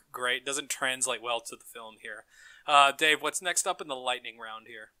look great, doesn't translate well to the film here. Dave, what's next up in the lightning round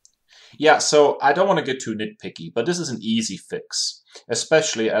here? Yeah, so I don't want to get too nitpicky, but this is an easy fix.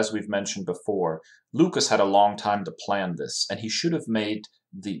 Especially, as we've mentioned before, Lucas had a long time to plan this, and he should have made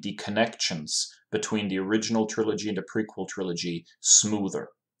the connections between the original trilogy and the prequel trilogy smoother.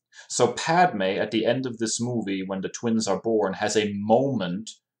 So Padme, at the end of this movie, when the twins are born, has a moment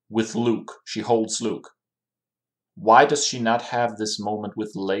with Luke. She holds Luke. Why does she not have this moment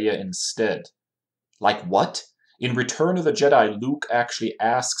with Leia instead? Like what? In Return of the Jedi, Luke actually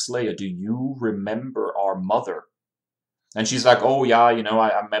asks Leia, do you remember our mother? And she's like, oh yeah,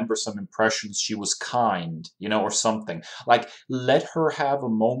 I remember some impressions. She was kind, or something. Like, let her have a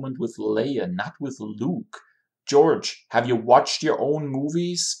moment with Leia, not with Luke. George, have you watched your own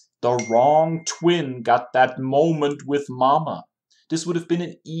movies? The wrong twin got that moment with Mama. This would have been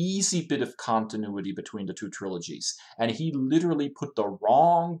an easy bit of continuity between the two trilogies. And he literally put the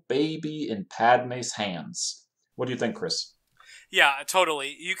wrong baby in Padme's hands. What do you think, Chris? Yeah,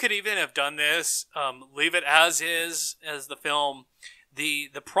 totally. You could even have done this, leave it as is, as the film. The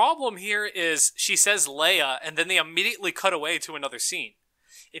problem here is she says Leia, and then they immediately cut away to another scene.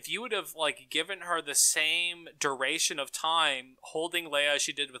 If you would have like given her the same duration of time holding Leia as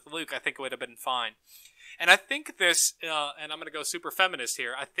she did with Luke, I think it would have been fine. And I think this, and I'm going to go super feminist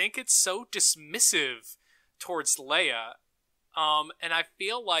here, I think it's so dismissive towards Leia. And I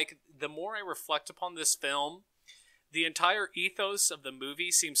feel like the more I reflect upon this film, the entire ethos of the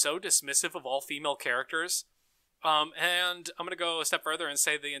movie seems so dismissive of all female characters. And I'm going to go a step further and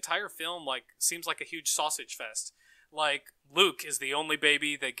say the entire film like seems like a huge sausage fest. Like, Luke is the only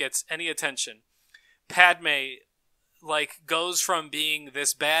baby that gets any attention. Padme like goes from being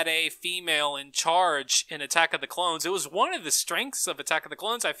this bad A female in charge in Attack of the Clones. It was one of the strengths of Attack of the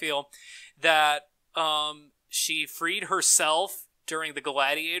Clones, I feel, that she freed herself during the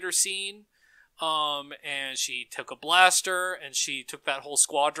gladiator scene. And she took a blaster and she took that whole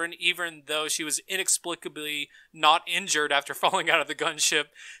squadron, even though she was inexplicably not injured after falling out of the gunship.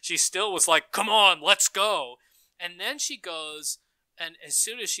 She still was like, come on, let's go. And then she goes, and as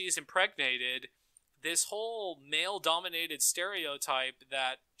soon as she's impregnated, this whole male-dominated stereotype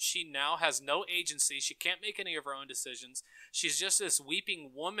that she now has no agency, she can't make any of her own decisions, she's just this weeping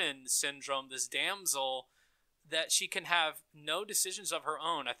woman syndrome, this damsel, that she can have no decisions of her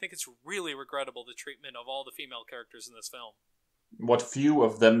own. I think it's really regrettable, the treatment of all the female characters in this film. What few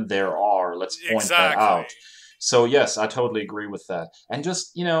of them there are, let's point that Exactly. out. So yes, I totally agree with that. And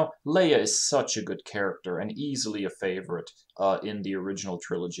just, Leia is such a good character and easily a favorite in the original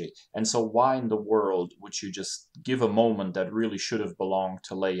trilogy. And so why in the world would you just give a moment that really should have belonged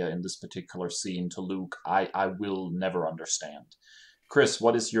to Leia in this particular scene to Luke? I will never understand. Chris,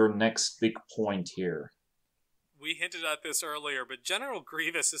 what is your next big point here? We hinted at this earlier, but General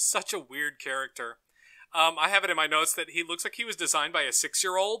Grievous is such a weird character. I have it in my notes that he looks like he was designed by a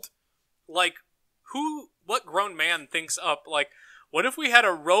 6-year-old. Like, what grown man thinks up, like, what if we had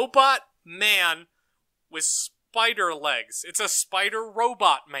a robot man with spider legs? It's a spider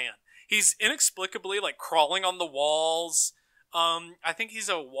robot man. He's inexplicably, like, crawling on the walls. I think he's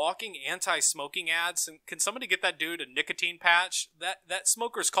a walking anti-smoking ad. Can somebody get that dude a nicotine patch? That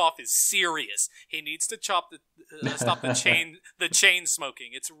smoker's cough is serious. He needs to stop the chain smoking.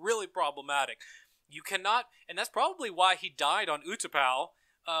 It's really problematic. You cannot, and that's probably why he died on Utapau,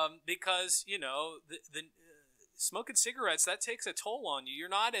 because the smoking cigarettes, that takes a toll on you. You're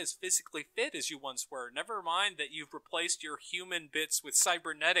not as physically fit as you once were. Never mind that you've replaced your human bits with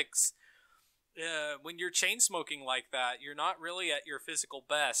cybernetics. When you're chain smoking like that, you're not really at your physical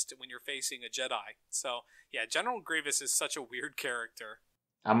best when you're facing a Jedi. So yeah, General Grievous is such a weird character.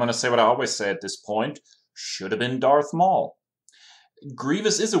 I'm going to say what I always say at this point. Should have been Darth Maul.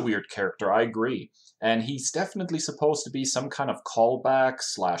 Grievous is a weird character, I agree. And he's definitely supposed to be some kind of callback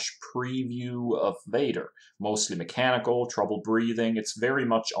 / preview of Vader. Mostly mechanical, trouble breathing. It's very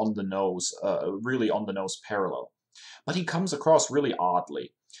much on the nose, really on the nose parallel. But he comes across really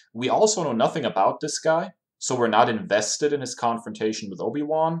oddly. We also know nothing about this guy, so we're not invested in his confrontation with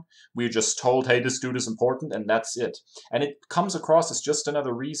Obi-Wan. We're just told, hey, this dude is important, and that's it. And it comes across as just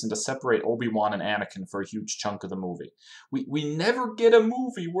another reason to separate Obi-Wan and Anakin for a huge chunk of the movie. We never get a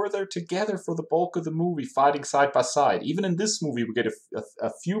movie where they're together for the bulk of the movie, fighting side by side. Even in this movie, we get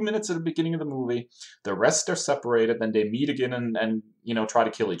a few minutes at the beginning of the movie. The rest are separated, then they meet again and try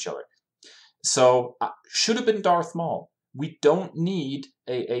to kill each other. So, should have been Darth Maul. We don't need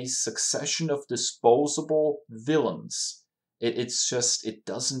a succession of disposable villains. It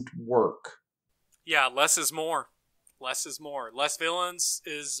doesn't work. Yeah, less is more. Less is more. Less villains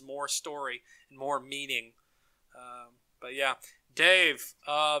is more story and more meaning. But yeah, Dave,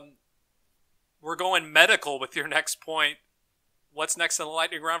 we're going medical with your next point. What's next in the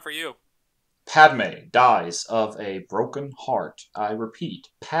lightning round for you? Padme dies of a broken heart. I repeat,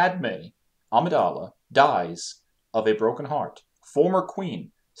 Padme Amidala dies of a broken heart. Former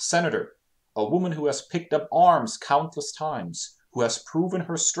queen, senator, a woman who has picked up arms countless times, who has proven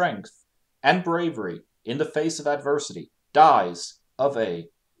her strength and bravery in the face of adversity, dies of a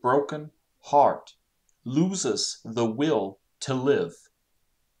broken heart, loses the will to live.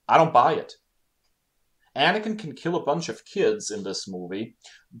 I don't buy it. Anakin can kill a bunch of kids in this movie,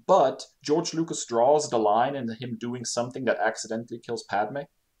 but George Lucas draws the line in him doing something that accidentally kills Padme.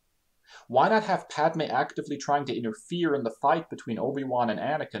 Why not have Padme actively trying to interfere in the fight between Obi-Wan and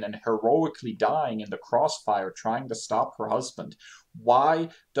Anakin and heroically dying in the crossfire trying to stop her husband? Why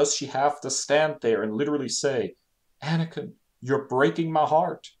does she have to stand there and literally say, Anakin, you're breaking my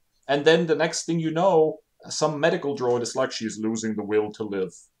heart? And then the next thing you know, some medical droid is like, she's losing the will to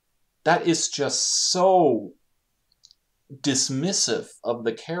live. That is just so dismissive of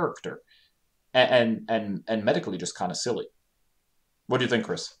the character and medically just kind of silly. What do you think,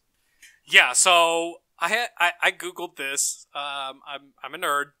 Chris? Yeah, so I googled this. I'm a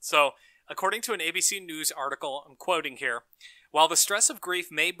nerd. So according to an ABC News article, I'm quoting here. While the stress of grief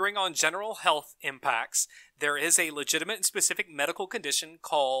may bring on general health impacts, there is a legitimate and specific medical condition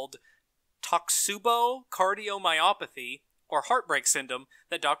called Takotsubo cardiomyopathy or heartbreak syndrome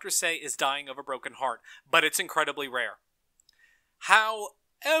that doctors say is dying of a broken heart, but it's incredibly rare.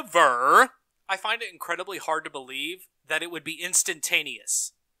 However, I find it incredibly hard to believe that it would be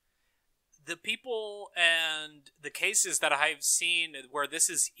instantaneous. The people and the cases that I've seen where this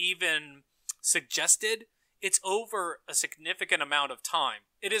is even suggested, it's over a significant amount of time.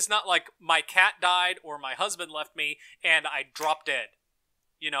 It is not like my cat died or my husband left me and I dropped dead.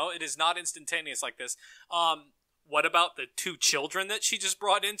 It is not instantaneous like this. What about the 2 children that she just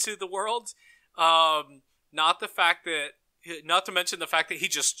brought into the world? Not to mention the fact that he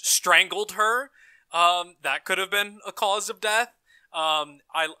just strangled her. That could have been a cause of death.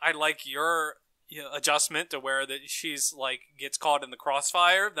 I like your adjustment to where that she's gets caught in the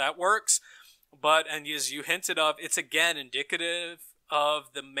crossfire. That works. But, and as you hinted of, it's again indicative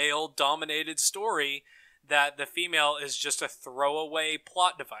of the male-dominated story that the female is just a throwaway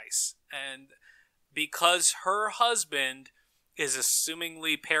plot device. And because her husband is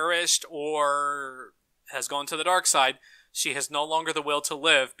assumingly perished or has gone to the dark side, she has no longer the will to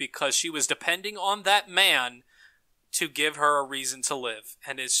live because she was depending on that man to give her a reason to live.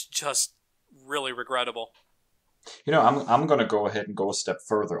 And it's just really regrettable. I'm going to go ahead and go a step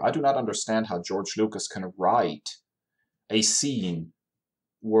further. I do not understand how George Lucas can write a scene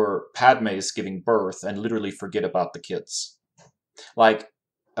where Padme is giving birth and literally forget about the kids. Like,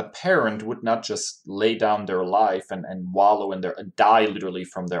 a parent would not just lay down their life and wallow in and die literally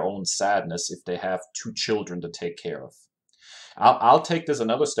from their own sadness if they have 2 children to take care of. I'll take this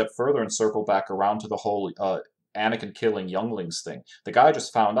another step further and circle back around to the whole Anakin killing younglings thing. The guy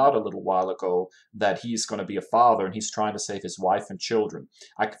just found out a little while ago that he's going to be a father and he's trying to save his wife and children.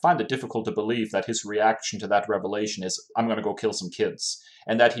 I find it difficult to believe that his reaction to that revelation is, I'm going to go kill some kids.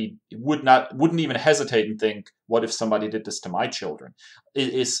 And that he wouldn't even hesitate and think, what if somebody did this to my children?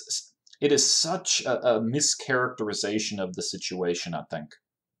 It is such a mischaracterization of the situation, I think.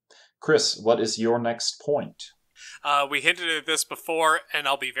 Chris, what is your next point? We hinted at this before, and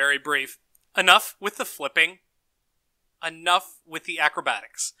I'll be very brief. Enough with the flipping. Enough with the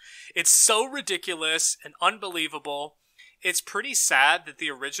acrobatics. It's so ridiculous and unbelievable. It's pretty sad that the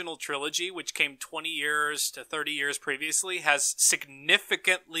original trilogy, which came 20 years to 30 years previously, has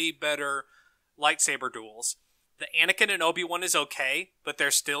significantly better lightsaber duels. The Anakin and Obi-Wan is okay, but they're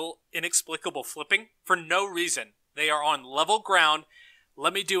still inexplicable flipping for no reason. They are on level ground.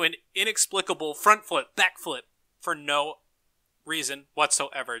 Let me do an inexplicable front flip, back flip for no reason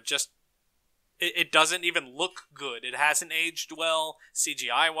whatsoever. It doesn't even look good. It hasn't aged well,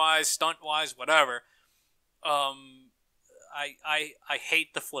 CGI-wise, stunt-wise, whatever. I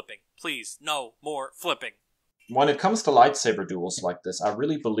hate the flipping. Please, no more flipping. When it comes to lightsaber duels like this, I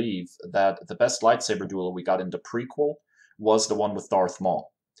really believe that the best lightsaber duel we got in the prequel was the one with Darth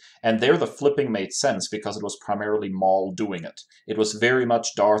Maul. And there the flipping made sense because it was primarily Maul doing it. It was very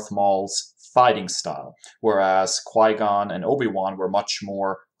much Darth Maul's fighting style, whereas Qui-Gon and Obi-Wan were much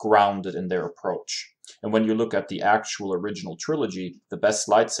more grounded in their approach. And when you look at the actual original trilogy, the best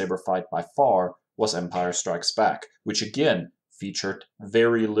lightsaber fight by far was Empire Strikes Back, which again featured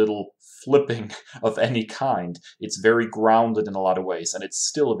very little flipping of any kind. It's very grounded in a lot of ways, and it's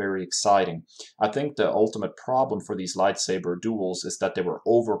still very exciting. I think the ultimate problem for these lightsaber duels is that they were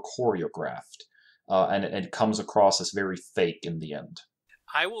over-choreographed, and it comes across as very fake in the end.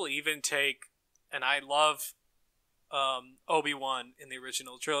 I will even take, and I love Obi-Wan in the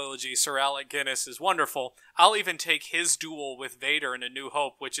original trilogy. Sir Alec Guinness is wonderful. I'll even take his duel with Vader in A New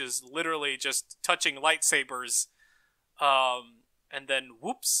Hope, which is literally just touching lightsabers, and then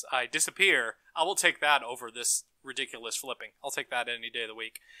whoops, I disappear. I will take that over this ridiculous flipping. I'll take that any day of the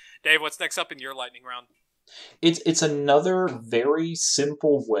week. Dave, what's next up in your lightning round? It's another very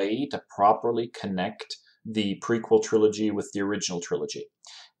simple way to properly connect the prequel trilogy with the original trilogy.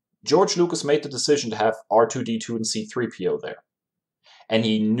 George Lucas made the decision to have R2-D2 and C-3PO there. And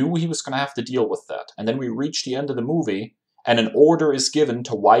he knew he was going to have to deal with that. And then we reach the end of the movie, and an order is given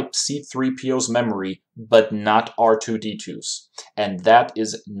to wipe C-3PO's memory, but not R2-D2's. And that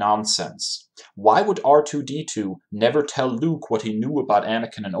is nonsense. Why would R2-D2 never tell Luke what he knew about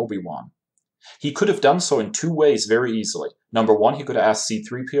Anakin and Obi-Wan? He could have done so in 2 ways very easily. Number one, he could have asked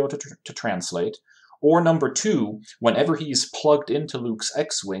C-3PO to translate, Or number two, whenever he's plugged into Luke's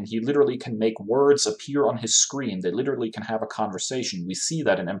X-Wing, he literally can make words appear on his screen. They literally can have a conversation. We see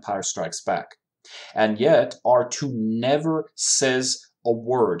that in Empire Strikes Back. And yet, R2 never says a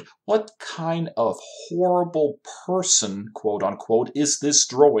word. What kind of horrible person, quote unquote, is this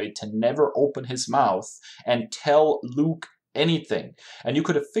droid to never open his mouth and tell Luke anything? And you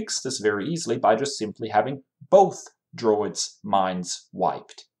could have fixed this very easily by just simply having both droids' minds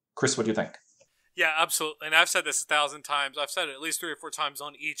wiped. Chris, what do you think? Yeah, absolutely. And I've said this 1,000 times. I've said it at least 3 or 4 times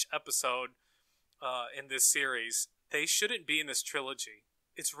on each episode in this series. They shouldn't be in this trilogy.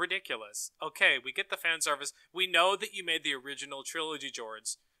 It's ridiculous. Okay, we get the fan service. We know that you made the original trilogy,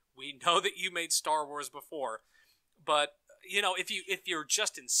 George. We know that you made Star Wars before. But, you know, if you're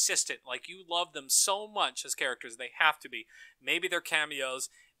just insistent, like you love them so much as characters, they have to be. Maybe they're cameos,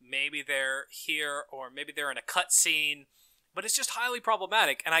 maybe they're here, or maybe they're in a cut scene. But it's just highly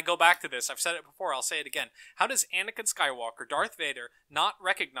problematic. And I go back to this. I've said it before. I'll say it again. How does Anakin Skywalker, Darth Vader, not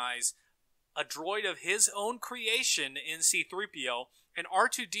recognize a droid of his own creation in C-3PO and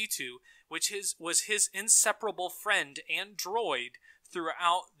R2-D2, which was his inseparable friend and droid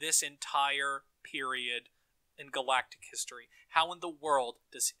throughout this entire period in galactic history? How in the world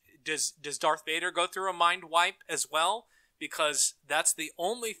does Darth Vader go through a mind wipe as well? Because that's the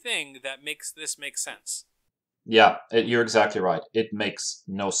only thing that makes this make sense. Yeah, you're exactly right. It makes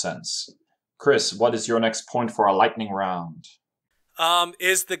no sense. Chris, what is your next point for our lightning round?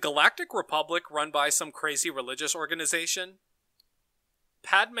 Is the Galactic Republic run by some crazy religious organization?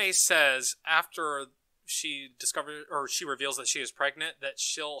 Padme says after she reveals that she is pregnant that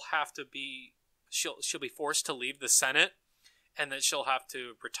she'll be forced to leave the Senate and that she'll have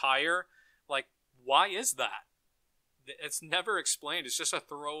to retire. Like, why is that? It's never explained. It's just a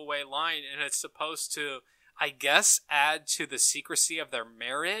throwaway line, and it's supposed to, I guess, add to the secrecy of their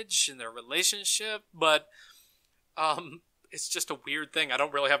marriage and their relationship, but it's just a weird thing. I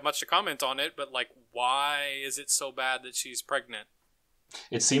don't really have much to comment on it, but like, why is it so bad that she's pregnant?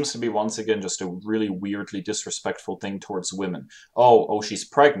 It seems to be once again just a really weirdly disrespectful thing towards women. Oh, she's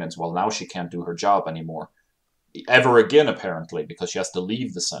pregnant. Well, now she can't do her job anymore. Ever again, apparently, because she has to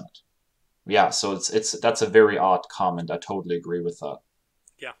leave the Senate. Yeah, so that's a very odd comment. I totally agree with that.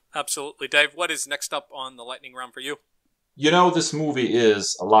 Yeah, absolutely. Dave, what is next up on the lightning round for you? You know, this movie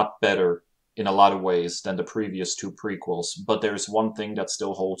is a lot better in a lot of ways than the previous two prequels, but there's one thing that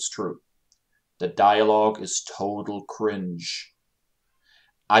still holds true. The dialogue is total cringe.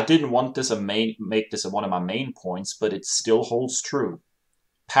 I didn't want this make this one of my main points, but it still holds true.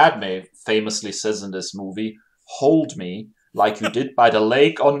 Padme famously says in this movie, "Hold me like you did by the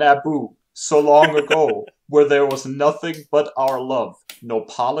lake on Naboo so long ago, where there was nothing but our love. No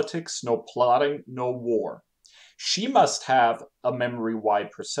politics, no plotting, no war." She must have a memory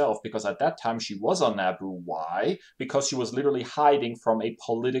wipe herself, because at that time she was on Naboo. Why? Because she was literally hiding from a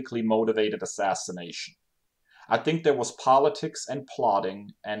politically motivated assassination. I think there was politics and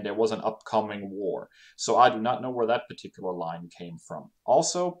plotting, and there was an upcoming war. So I do not know where that particular line came from.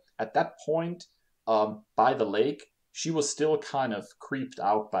 Also, at that point, by the lake, she was still kind of creeped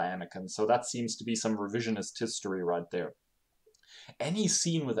out by Anakin, so that seems to be some revisionist history right there. Any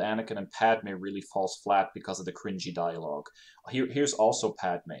scene with Anakin and Padme really falls flat because of the cringy dialogue. Here's also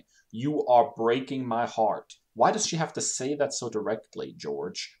Padme. "You are breaking my heart." Why does she have to say that so directly,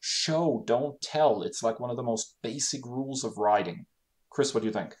 George? Show, don't tell. It's like one of the most basic rules of writing. Chris, what do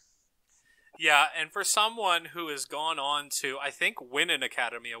you think? Yeah, and for someone who has gone on to, I think, win an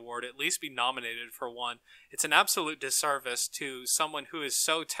Academy Award, at least be nominated for one, it's an absolute disservice to someone who is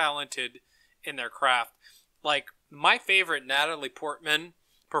so talented in their craft. Like, my favorite Natalie Portman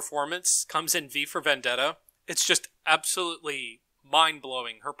performance comes in V for Vendetta. It's just absolutely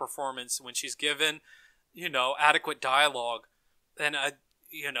mind-blowing, her performance when she's given, adequate dialogue. And, I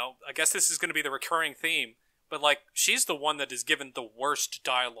guess this is going to be the recurring theme. But, like, she's the one that is given the worst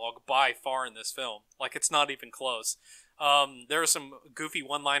dialogue by far in this film. Like, it's not even close. There are some goofy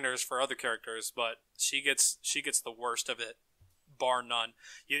one-liners for other characters, but she gets the worst of it, bar none.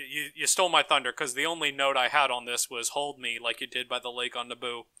 You stole my thunder, because the only note I had on this was "hold me like you did by the lake on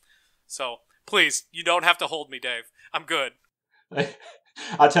Naboo." So, please, you don't have to hold me, Dave. I'm good.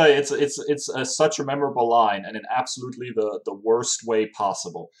 I tell you, it's such a memorable line, and in absolutely the worst way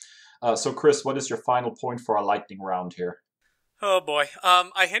possible. So, Chris, what is your final point for our lightning round here? Oh boy.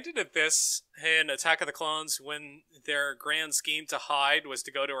 I hinted at this in Attack of the Clones when their grand scheme to hide was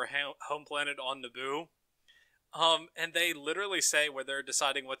to go to her home planet on Naboo. And they literally say where they're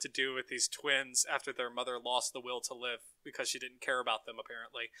deciding what to do with these twins after their mother lost the will to live because she didn't care about them,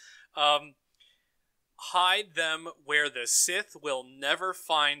 apparently. Hide them where the Sith will never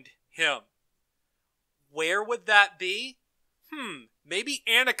find him. Where would that be? Maybe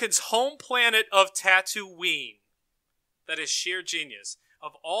Anakin's home planet of Tatooine. That is sheer genius.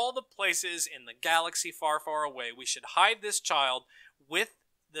 Of all the places in the galaxy far, far away, we should hide this child with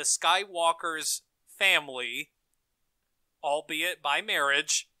the Skywalker's family, albeit by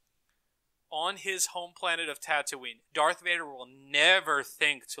marriage, on his home planet of Tatooine. Darth Vader will never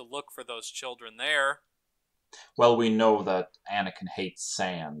think to look for those children there. Well, we know that Anakin hates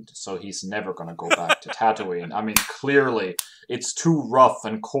sand, so he's never going to go back to Tatooine. I mean, clearly, it's too rough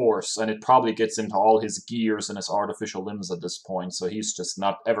and coarse, and it probably gets into all his gears and his artificial limbs at this point, so he's just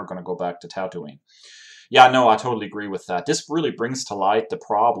not ever going to go back to Tatooine. Yeah, no, I totally agree with that. This really brings to light the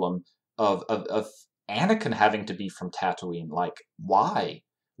problem of Anakin having to be from Tatooine. Like, why?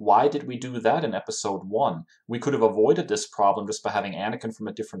 Why did we do that in episode 1? We could have avoided this problem just by having Anakin from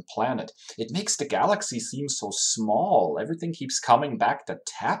a different planet. It makes the galaxy seem so small. Everything keeps coming back to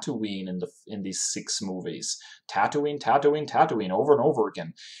Tatooine in these 6 movies. Tatooine, Tatooine, Tatooine, over and over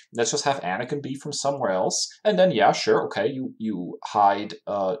again. Let's just have Anakin be from somewhere else, and then, yeah, sure, okay, you hide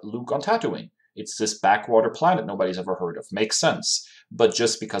Luke on Tatooine. It's this backwater planet nobody's ever heard of. Makes sense. But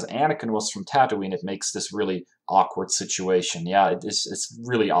just because Anakin was from Tatooine, it makes this really awkward situation. Yeah, it's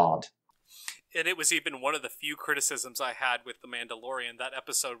really odd. And it was even one of the few criticisms I had with The Mandalorian, that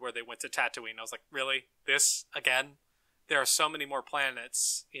episode where they went to Tatooine. I was like, really? This again? There are so many more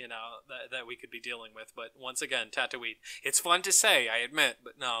planets, that we could be dealing with. But once again, Tatooine. It's fun to say, I admit,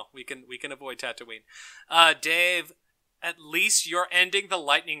 but no, we can avoid Tatooine. Dave, at least you're ending the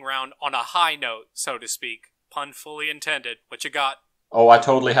lightning round on a high note, so to speak. Pun fully intended. What you got? Oh, I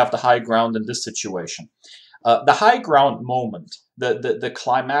totally have the high ground in this situation. The high ground moment, the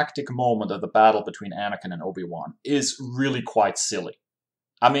climactic moment of the battle between Anakin and Obi-Wan is really quite silly.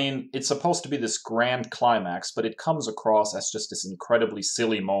 I mean, it's supposed to be this grand climax, but it comes across as just this incredibly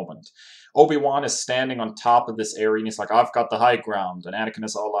silly moment. Obi-Wan is standing on top of this area, and he's like, I've got the high ground. And Anakin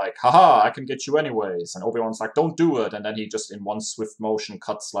is all like, haha, I can get you anyways. And Obi-Wan's like, don't do it. And then he just, in one swift motion,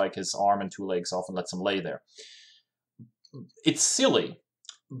 cuts like his arm and 2 legs off and lets him lay there. It's silly,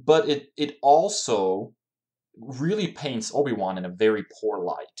 but it also really paints Obi-Wan in a very poor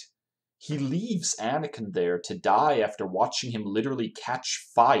light. He leaves Anakin there to die after watching him literally catch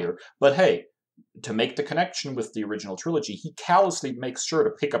fire, but hey, to make the connection with the original trilogy, he callously makes sure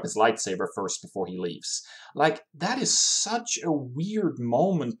to pick up his lightsaber first before he leaves. Like, that is such a weird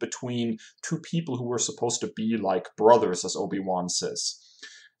moment between 2 people who were supposed to be like brothers, as Obi-Wan says.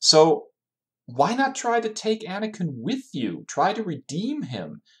 So, why not try to take Anakin with you? Try to redeem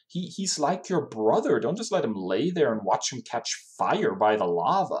him. He's like your brother. Don't just let him lay there and watch him catch fire by the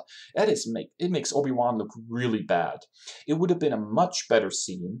lava. It makes Obi-Wan look really bad. It would have been a much better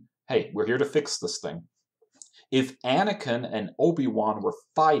scene. Hey, we're here to fix this thing. If Anakin and Obi-Wan were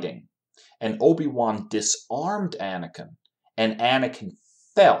fighting, and Obi-Wan disarmed Anakin, and Anakin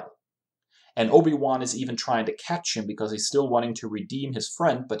fell, and Obi-Wan is even trying to catch him because he's still wanting to redeem his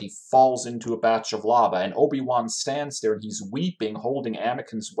friend, but he falls into a batch of lava, and Obi-Wan stands there and he's weeping, holding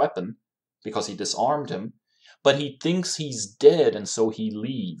Anakin's weapon, because he disarmed him, but he thinks he's dead, and so he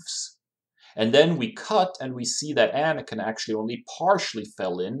leaves. And then we cut, and we see that Anakin actually only partially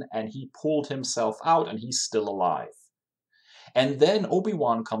fell in, and he pulled himself out, and he's still alive. And then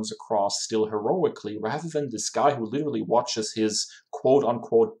Obi-Wan comes across still heroically, rather than this guy who literally watches his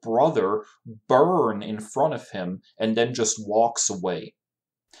quote-unquote brother burn in front of him and then just walks away.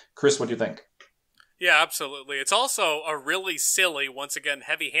 Chris, what do you think? Yeah, absolutely. It's also a really silly, once again,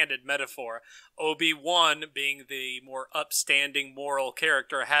 heavy-handed metaphor. Obi-Wan being the more upstanding moral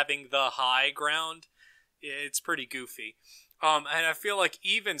character, having the high ground. It's pretty goofy. And I feel like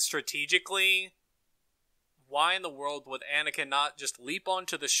even strategically, why in the world would Anakin not just leap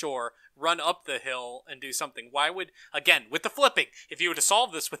onto the shore, run up the hill, and do something? Why would, again, with the flipping, if you were to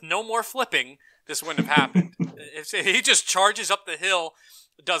solve this with no more flipping, this wouldn't have happened. If he just charges up the hill,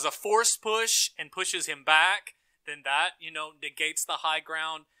 does a force push, and pushes him back, then that, negates the high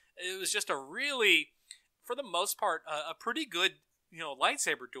ground. It was just a really, for the most part, a pretty good,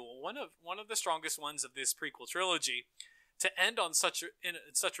 lightsaber duel. One of the strongest ones of this prequel trilogy, to end on in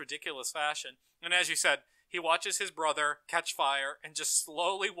such ridiculous fashion. And as you said, he watches his brother catch fire and just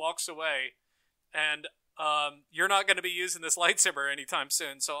slowly walks away. And you're not going to be using this lightsaber anytime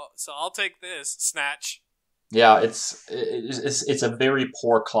soon, so I'll take this. Snatch. Yeah, it's a very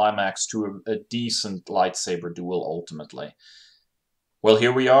poor climax to a decent lightsaber duel, ultimately. Well,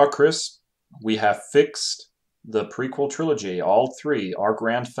 here we are, Chris. We have fixed the prequel trilogy, all 3, our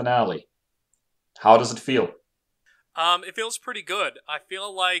grand finale. How does it feel? It feels pretty good. I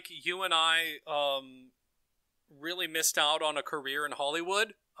feel like you and I really missed out on a career in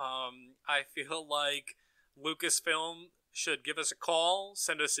Hollywood. I feel like Lucasfilm should give us a call,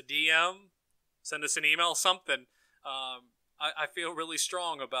 send us a DM, send us an email, something. I feel really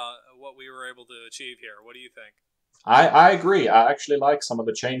strong about what we were able to achieve here. What do you think? I agree. I actually like some of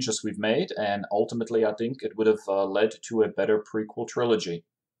the changes we've made, and ultimately I think it would have led to a better prequel trilogy.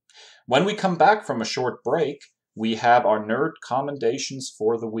 When we come back from a short break, we have our nerd commendations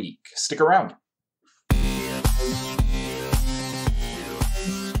for the week. Stick around.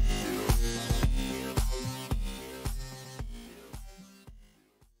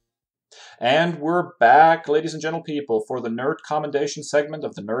 And we're back, ladies and gentle people, for the nerd commendation segment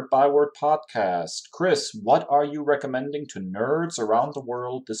of the Nerd Byword podcast. Kris, what are you recommending to nerds around the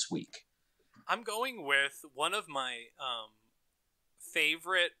world this week? I'm going with one of my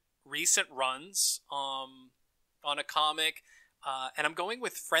favorite recent runs on a comic, and I'm going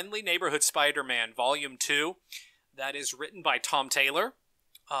with Friendly Neighborhood Spider-Man Volume 2. That is written by Tom Taylor.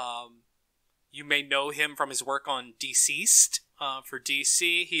 You may know him from his work on Deceased for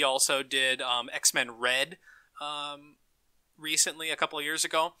DC. He also did X-Men Red recently, a couple of years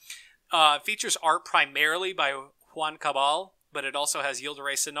ago. Features art primarily by Juan Cabal, but it also has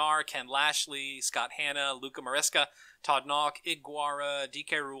Yildiray Cinar, Ken Lashley, Scott Hanna, Luca Maresca, Todd Nauck, Iguara,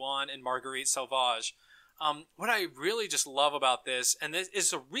 DK Ruan, and Marguerite Sauvage. What I really just love about this, and this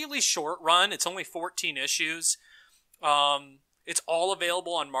is a really short run, it's only 14 issues. It's all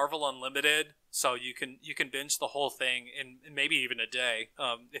available on Marvel Unlimited, so you can binge the whole thing in maybe even a day.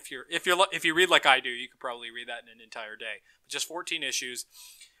 If you read like I do, you could probably read that in an entire day. But just 14 issues.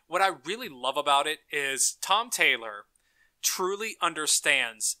 What I really love about it is Tom Taylor truly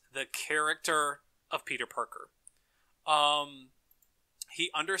understands the character of Peter Parker. He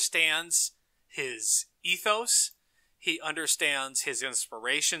understands his ethos. He understands his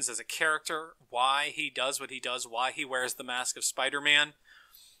inspirations as a character, why he does what he does, why he wears the mask of Spider-Man.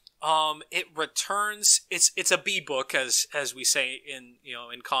 It returns. It's a B book, as we say in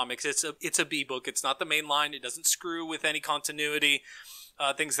comics. It's a B book. It's not the main line. It doesn't screw with any continuity.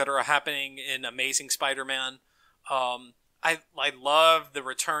 Things that are happening in Amazing Spider-Man. I love the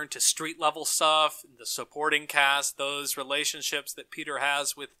return to street level stuff, the supporting cast, those relationships that Peter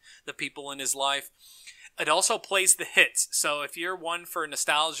has with the people in his life. It also plays the hits. So if you're one for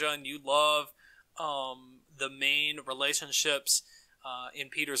nostalgia and you love the main relationships in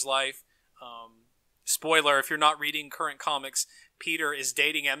Peter's life, spoiler, if you're not reading current comics, Peter is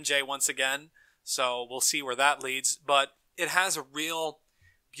dating MJ once again. So we'll see where that leads. But it has a real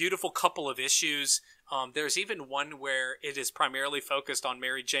beautiful couple of issues. There's even one where it is primarily focused on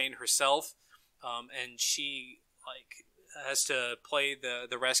Mary Jane herself, and she has to play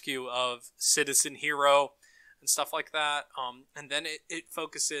the rescue of Citizen Hero and stuff like that. And then it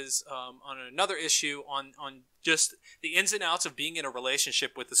focuses on another issue on just the ins and outs of being in a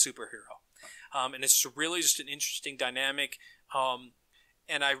relationship with a superhero. And it's really just an interesting dynamic.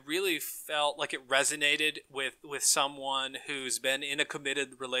 And I really felt like it resonated with someone who's been in a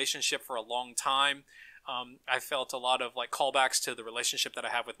committed relationship for a long time. I felt a lot of callbacks to the relationship that I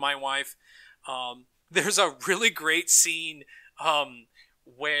have with my wife. There's a really great scene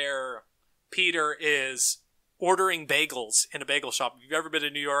where Peter is ordering bagels in a bagel shop. If you've ever been to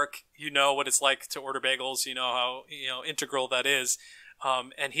New York, you know what it's like to order bagels. You know how integral that is.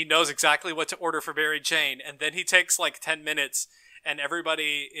 And he knows exactly what to order for Mary Jane. And then he takes 10 minutes and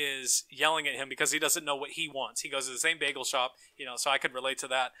everybody is yelling at him because he doesn't know what he wants. He goes to the same bagel shop, so I could relate to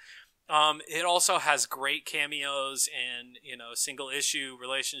that. It also has great cameos and, single issue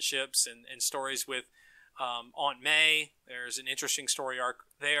relationships and stories with Aunt May. There's an interesting story arc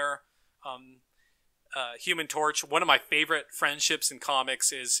there. Human Torch, one of my favorite friendships in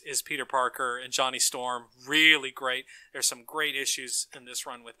comics is Peter Parker and Johnny Storm. Really great. There's some great issues in this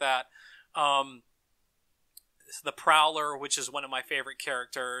run with that. The Prowler, which is one of my favorite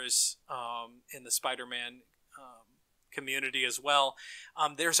characters in the Spider-Man community as well.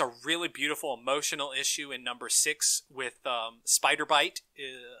 There's a really beautiful emotional issue in number 6 with Spider-Bite,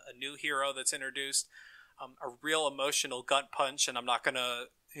 a new hero that's introduced. A real emotional gut punch, and I'm not going to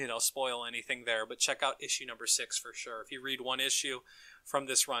spoil anything there, but check out issue number 6 for sure. If you read one issue from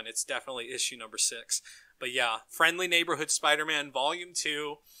this run, it's definitely issue number 6. But yeah, Friendly Neighborhood Spider-Man Volume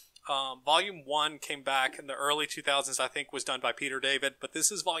 2. Volume 1 came back in the early 2000s, I think, was done by Peter David, but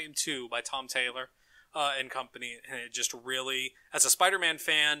this is Volume 2 by Tom Taylor and company, and it just really, as a Spider-Man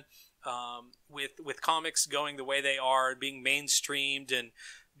fan, with comics going the way they are, being mainstreamed and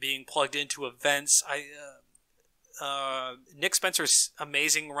being plugged into events, Nick Spencer's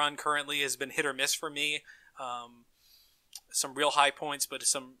amazing run currently has been hit or miss for me. Some real high points, but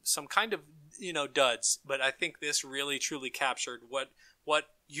some kind of duds. But I think this really truly captured what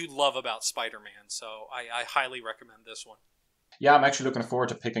you love about Spider-Man. So I highly recommend this one. Yeah, I'm actually looking forward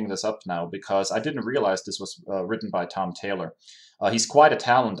to picking this up now because I didn't realize this was written by Tom Taylor. He's quite a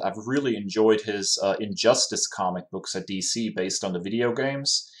talent. I've really enjoyed his Injustice comic books at DC based on the video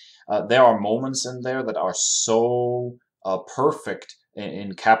games. There are moments in there that are so perfect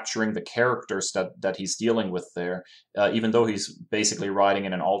in capturing the characters that he's dealing with there, even though he's basically writing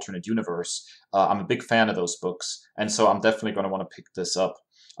in an alternate universe. I'm a big fan of those books, and so I'm definitely going to want to pick this up.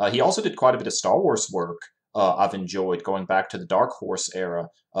 He also did quite a bit of Star Wars work. I've enjoyed going back to the Dark Horse era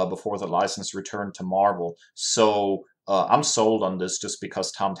before the license returned to Marvel. So I'm sold on this just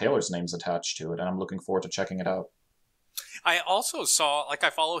because Tom Taylor's name's attached to it, and I'm looking forward to checking it out. I also saw, like, I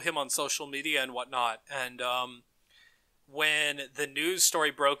follow him on social media and whatnot, and when the news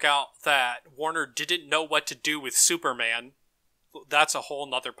story broke out that Warner didn't know what to do with Superman, that's a whole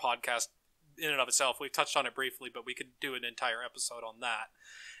nother podcast in and of itself. We touched on it briefly, but we could do an entire episode on that.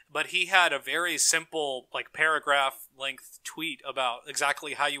 But he had a very simple, like, paragraph length tweet about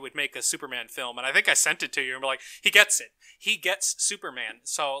exactly how you would make a Superman film. And I think I sent it to you and we're like, he gets it. He gets Superman.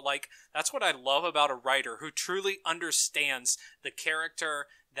 So, like, that's what I love about a writer who truly understands the character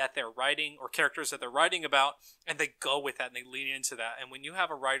that they're writing or characters that they're writing about, and they go with that and they lean into that. And when you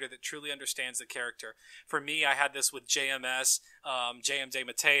have a writer that truly understands the character, for me, I had this with JMS, J.M.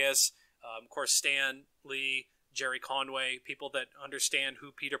 DeMatteis, of course, Stan Lee, Jerry Conway, people that understand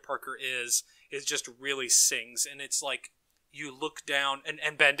who Peter Parker is just really sings. And it's like you look down,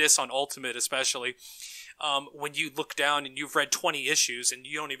 and Bendis on Ultimate especially, when you look down and you've read 20 issues and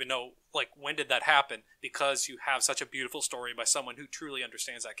you don't even know, like, when did that happen, because you have such a beautiful story by someone who truly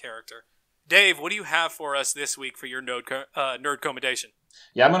understands that character. Dave, what do you have for us this week for your nerd commendation?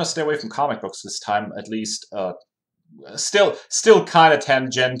 Yeah, I'm going to stay away from comic books this time, at least still kind of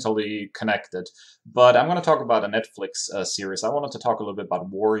tangentially connected, but I'm going to talk about a Netflix series. I wanted to talk a little bit about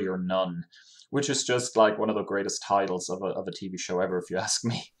Warrior Nun, which is just like one of the greatest titles of a TV show ever, if you ask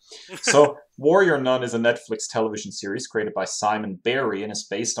me. So, Warrior Nun is a Netflix television series created by Simon Barry and is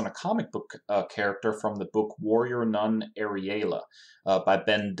based on a comic book character from the book Warrior Nun Ariela by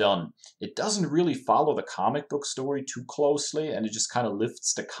Ben Dunn. It doesn't really follow the comic book story too closely, and it just kind of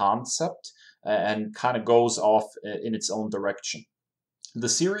lifts the concept and kind of goes off in its own direction. The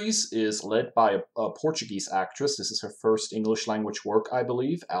series is led by a Portuguese actress. This is her first English language work, I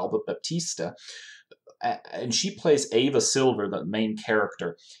believe, Alba Baptista. And she plays Ava Silver, the main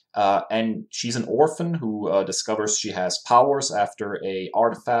character. And she's an orphan who discovers she has powers after a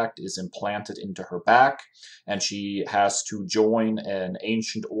artifact is implanted into her back. And she has to join an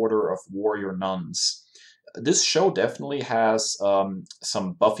ancient order of warrior nuns. This show definitely has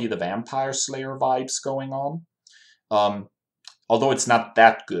some Buffy the Vampire Slayer vibes going on. Although it's not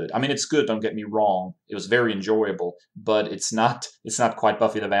that good. I mean, it's good, don't get me wrong. It was very enjoyable, but it's not quite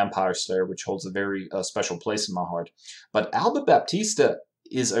Buffy the Vampire Slayer, which holds a very special place in my heart. But Alba Baptista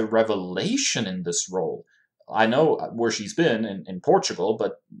is a revelation in this role. I know where she's been in Portugal,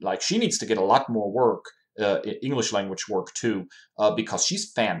 but like she needs to get a lot more work, English language work too, because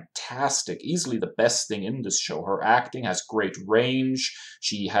she's fantastic. Easily the best thing in this show. Her acting has great range.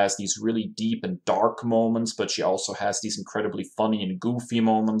 She has these really deep and dark moments, but she also has these incredibly funny and goofy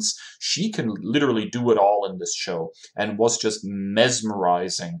moments. She can literally do it all in this show, and was just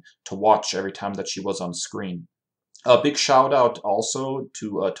mesmerizing to watch every time that she was on screen. A big shout out also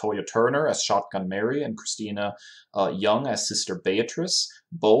to Toya Turner as Shotgun Mary and Christina Young as Sister Beatrice.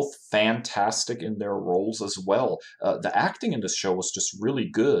 Both fantastic in their roles as well. The acting in this show was just really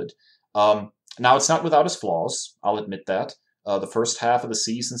good. Now, it's not without its flaws, I'll admit that. The first half of the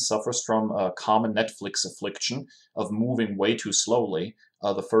season suffers from a common Netflix affliction of moving way too slowly.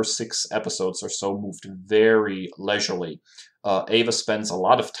 The first 6 episodes or so moved very leisurely. Ava spends a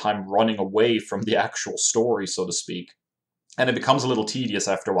lot of time running away from the actual story, so to speak. And it becomes a little tedious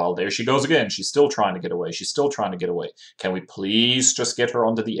after a while. There she goes again. She's still trying to get away. She's still trying to get away. Can we please just get her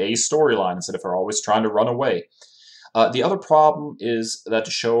onto the A storyline instead of her always trying to run away? The other problem is that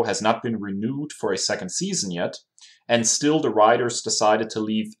the show has not been renewed for a second season yet, and still the writers decided to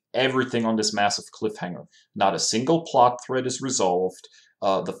leave everything on this massive cliffhanger. Not a single plot thread is resolved.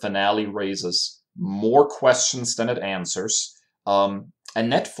 The finale raises more questions than it answers. And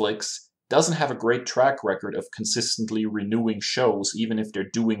Netflix doesn't have a great track record of consistently renewing shows, even if they're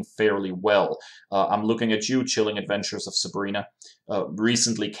doing fairly well. I'm looking at you, Chilling Adventures of Sabrina,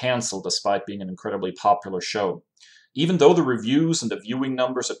 recently canceled despite being an incredibly popular show. Even though the reviews and the viewing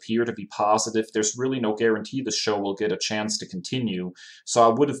numbers appear to be positive, there's really no guarantee the show will get a chance to continue, so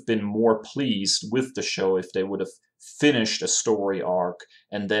I would have been more pleased with the show if they would have finished a story arc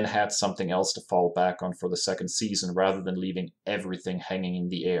and then had something else to fall back on for the second season rather than leaving everything hanging in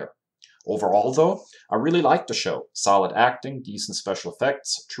the air. Overall, though, I really liked the show. Solid acting, decent special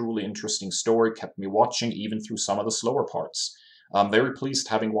effects, truly interesting story kept me watching even through some of the slower parts. I'm very pleased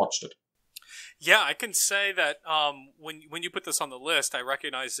having watched it. Yeah, I can say that when you put this on the list, I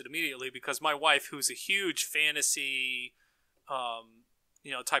recognized it immediately because my wife, who's a huge fantasy,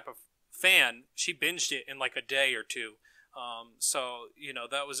 type of fan, she binged it in like a day or two. So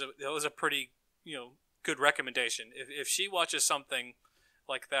that was a pretty good recommendation. If she watches something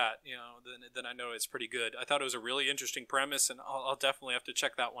like that, then I know it's pretty good. I thought it was a really interesting premise, and I'll definitely have to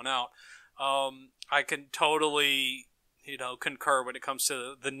check that one out. I can totally concur when it comes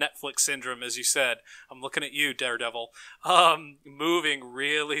to the Netflix syndrome, as you said. I'm looking at you, Daredevil. Moving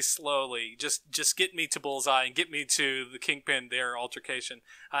really slowly. Just get me to Bullseye and get me to the Kingpin, their altercation.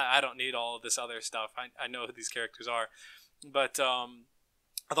 I don't need all of this other stuff. I know who these characters are. But I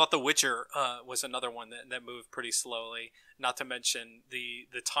thought The Witcher was another one that moved pretty slowly. Not to mention the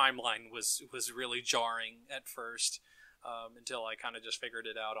timeline was really jarring at first until I kind of just figured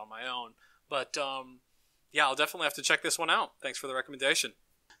it out on my own. But yeah, I'll definitely have to check this one out. Thanks for the recommendation.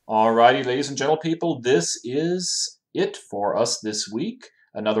 Alrighty, ladies and gentle people, this is it for us this week.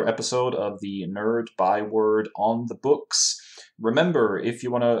 Another episode of the Nerd Byword on the books. Remember, if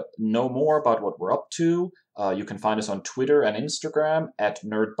you want to know more about what we're up to, you can find us on Twitter and Instagram at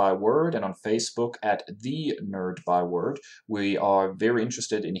Nerd Byword and on Facebook at The Nerd Byword. We are very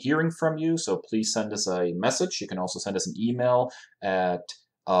interested in hearing from you, so please send us a message. You can also send us an email at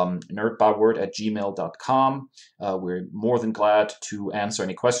nerdbyword@gmail.com. We're more than glad to answer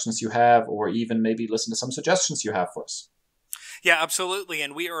any questions you have or even maybe listen to some suggestions you have for us. Yeah, absolutely.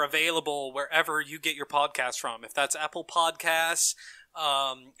 And we are available wherever you get your podcasts from. If that's Apple Podcasts,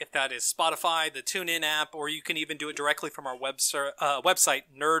 if that is Spotify, the TuneIn app, or you can even do it directly from our website,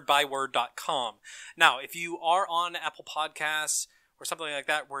 nerdbyword.com. Now, if you are on Apple Podcasts or something like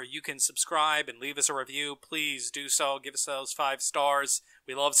that where you can subscribe and leave us a review, please do so. Give us those 5 stars.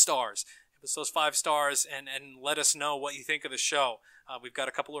 We love stars. Give us those 5 stars and let us know what you think of the show. We've got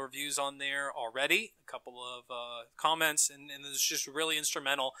a couple of reviews on there already, a couple of comments, and it's just really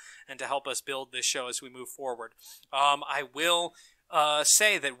instrumental and to help us build this show as we move forward. I will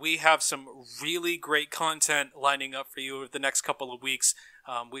say that we have some really great content lining up for you over the next couple of weeks.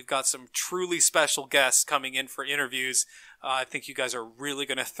 We've got some truly special guests coming in for interviews. I think you guys are really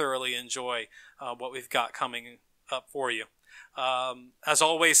going to thoroughly enjoy what we've got coming up for you. As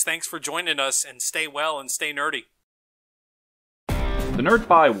always, thanks for joining us, and stay well and stay nerdy. The Nerd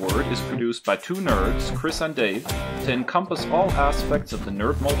Byword is produced by 2 nerds, Kris and Dave, to encompass all aspects of the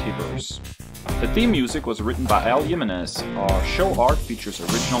nerd multiverse. The theme music was written by Al Jimenez. Our show art features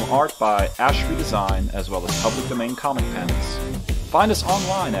original art by Ashby Design, as well as public domain comic panels. Find us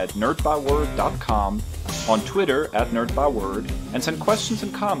online at nerdbyword.com, on Twitter at nerdbyword, and send questions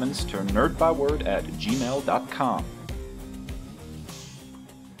and comments to nerdbyword@gmail.com.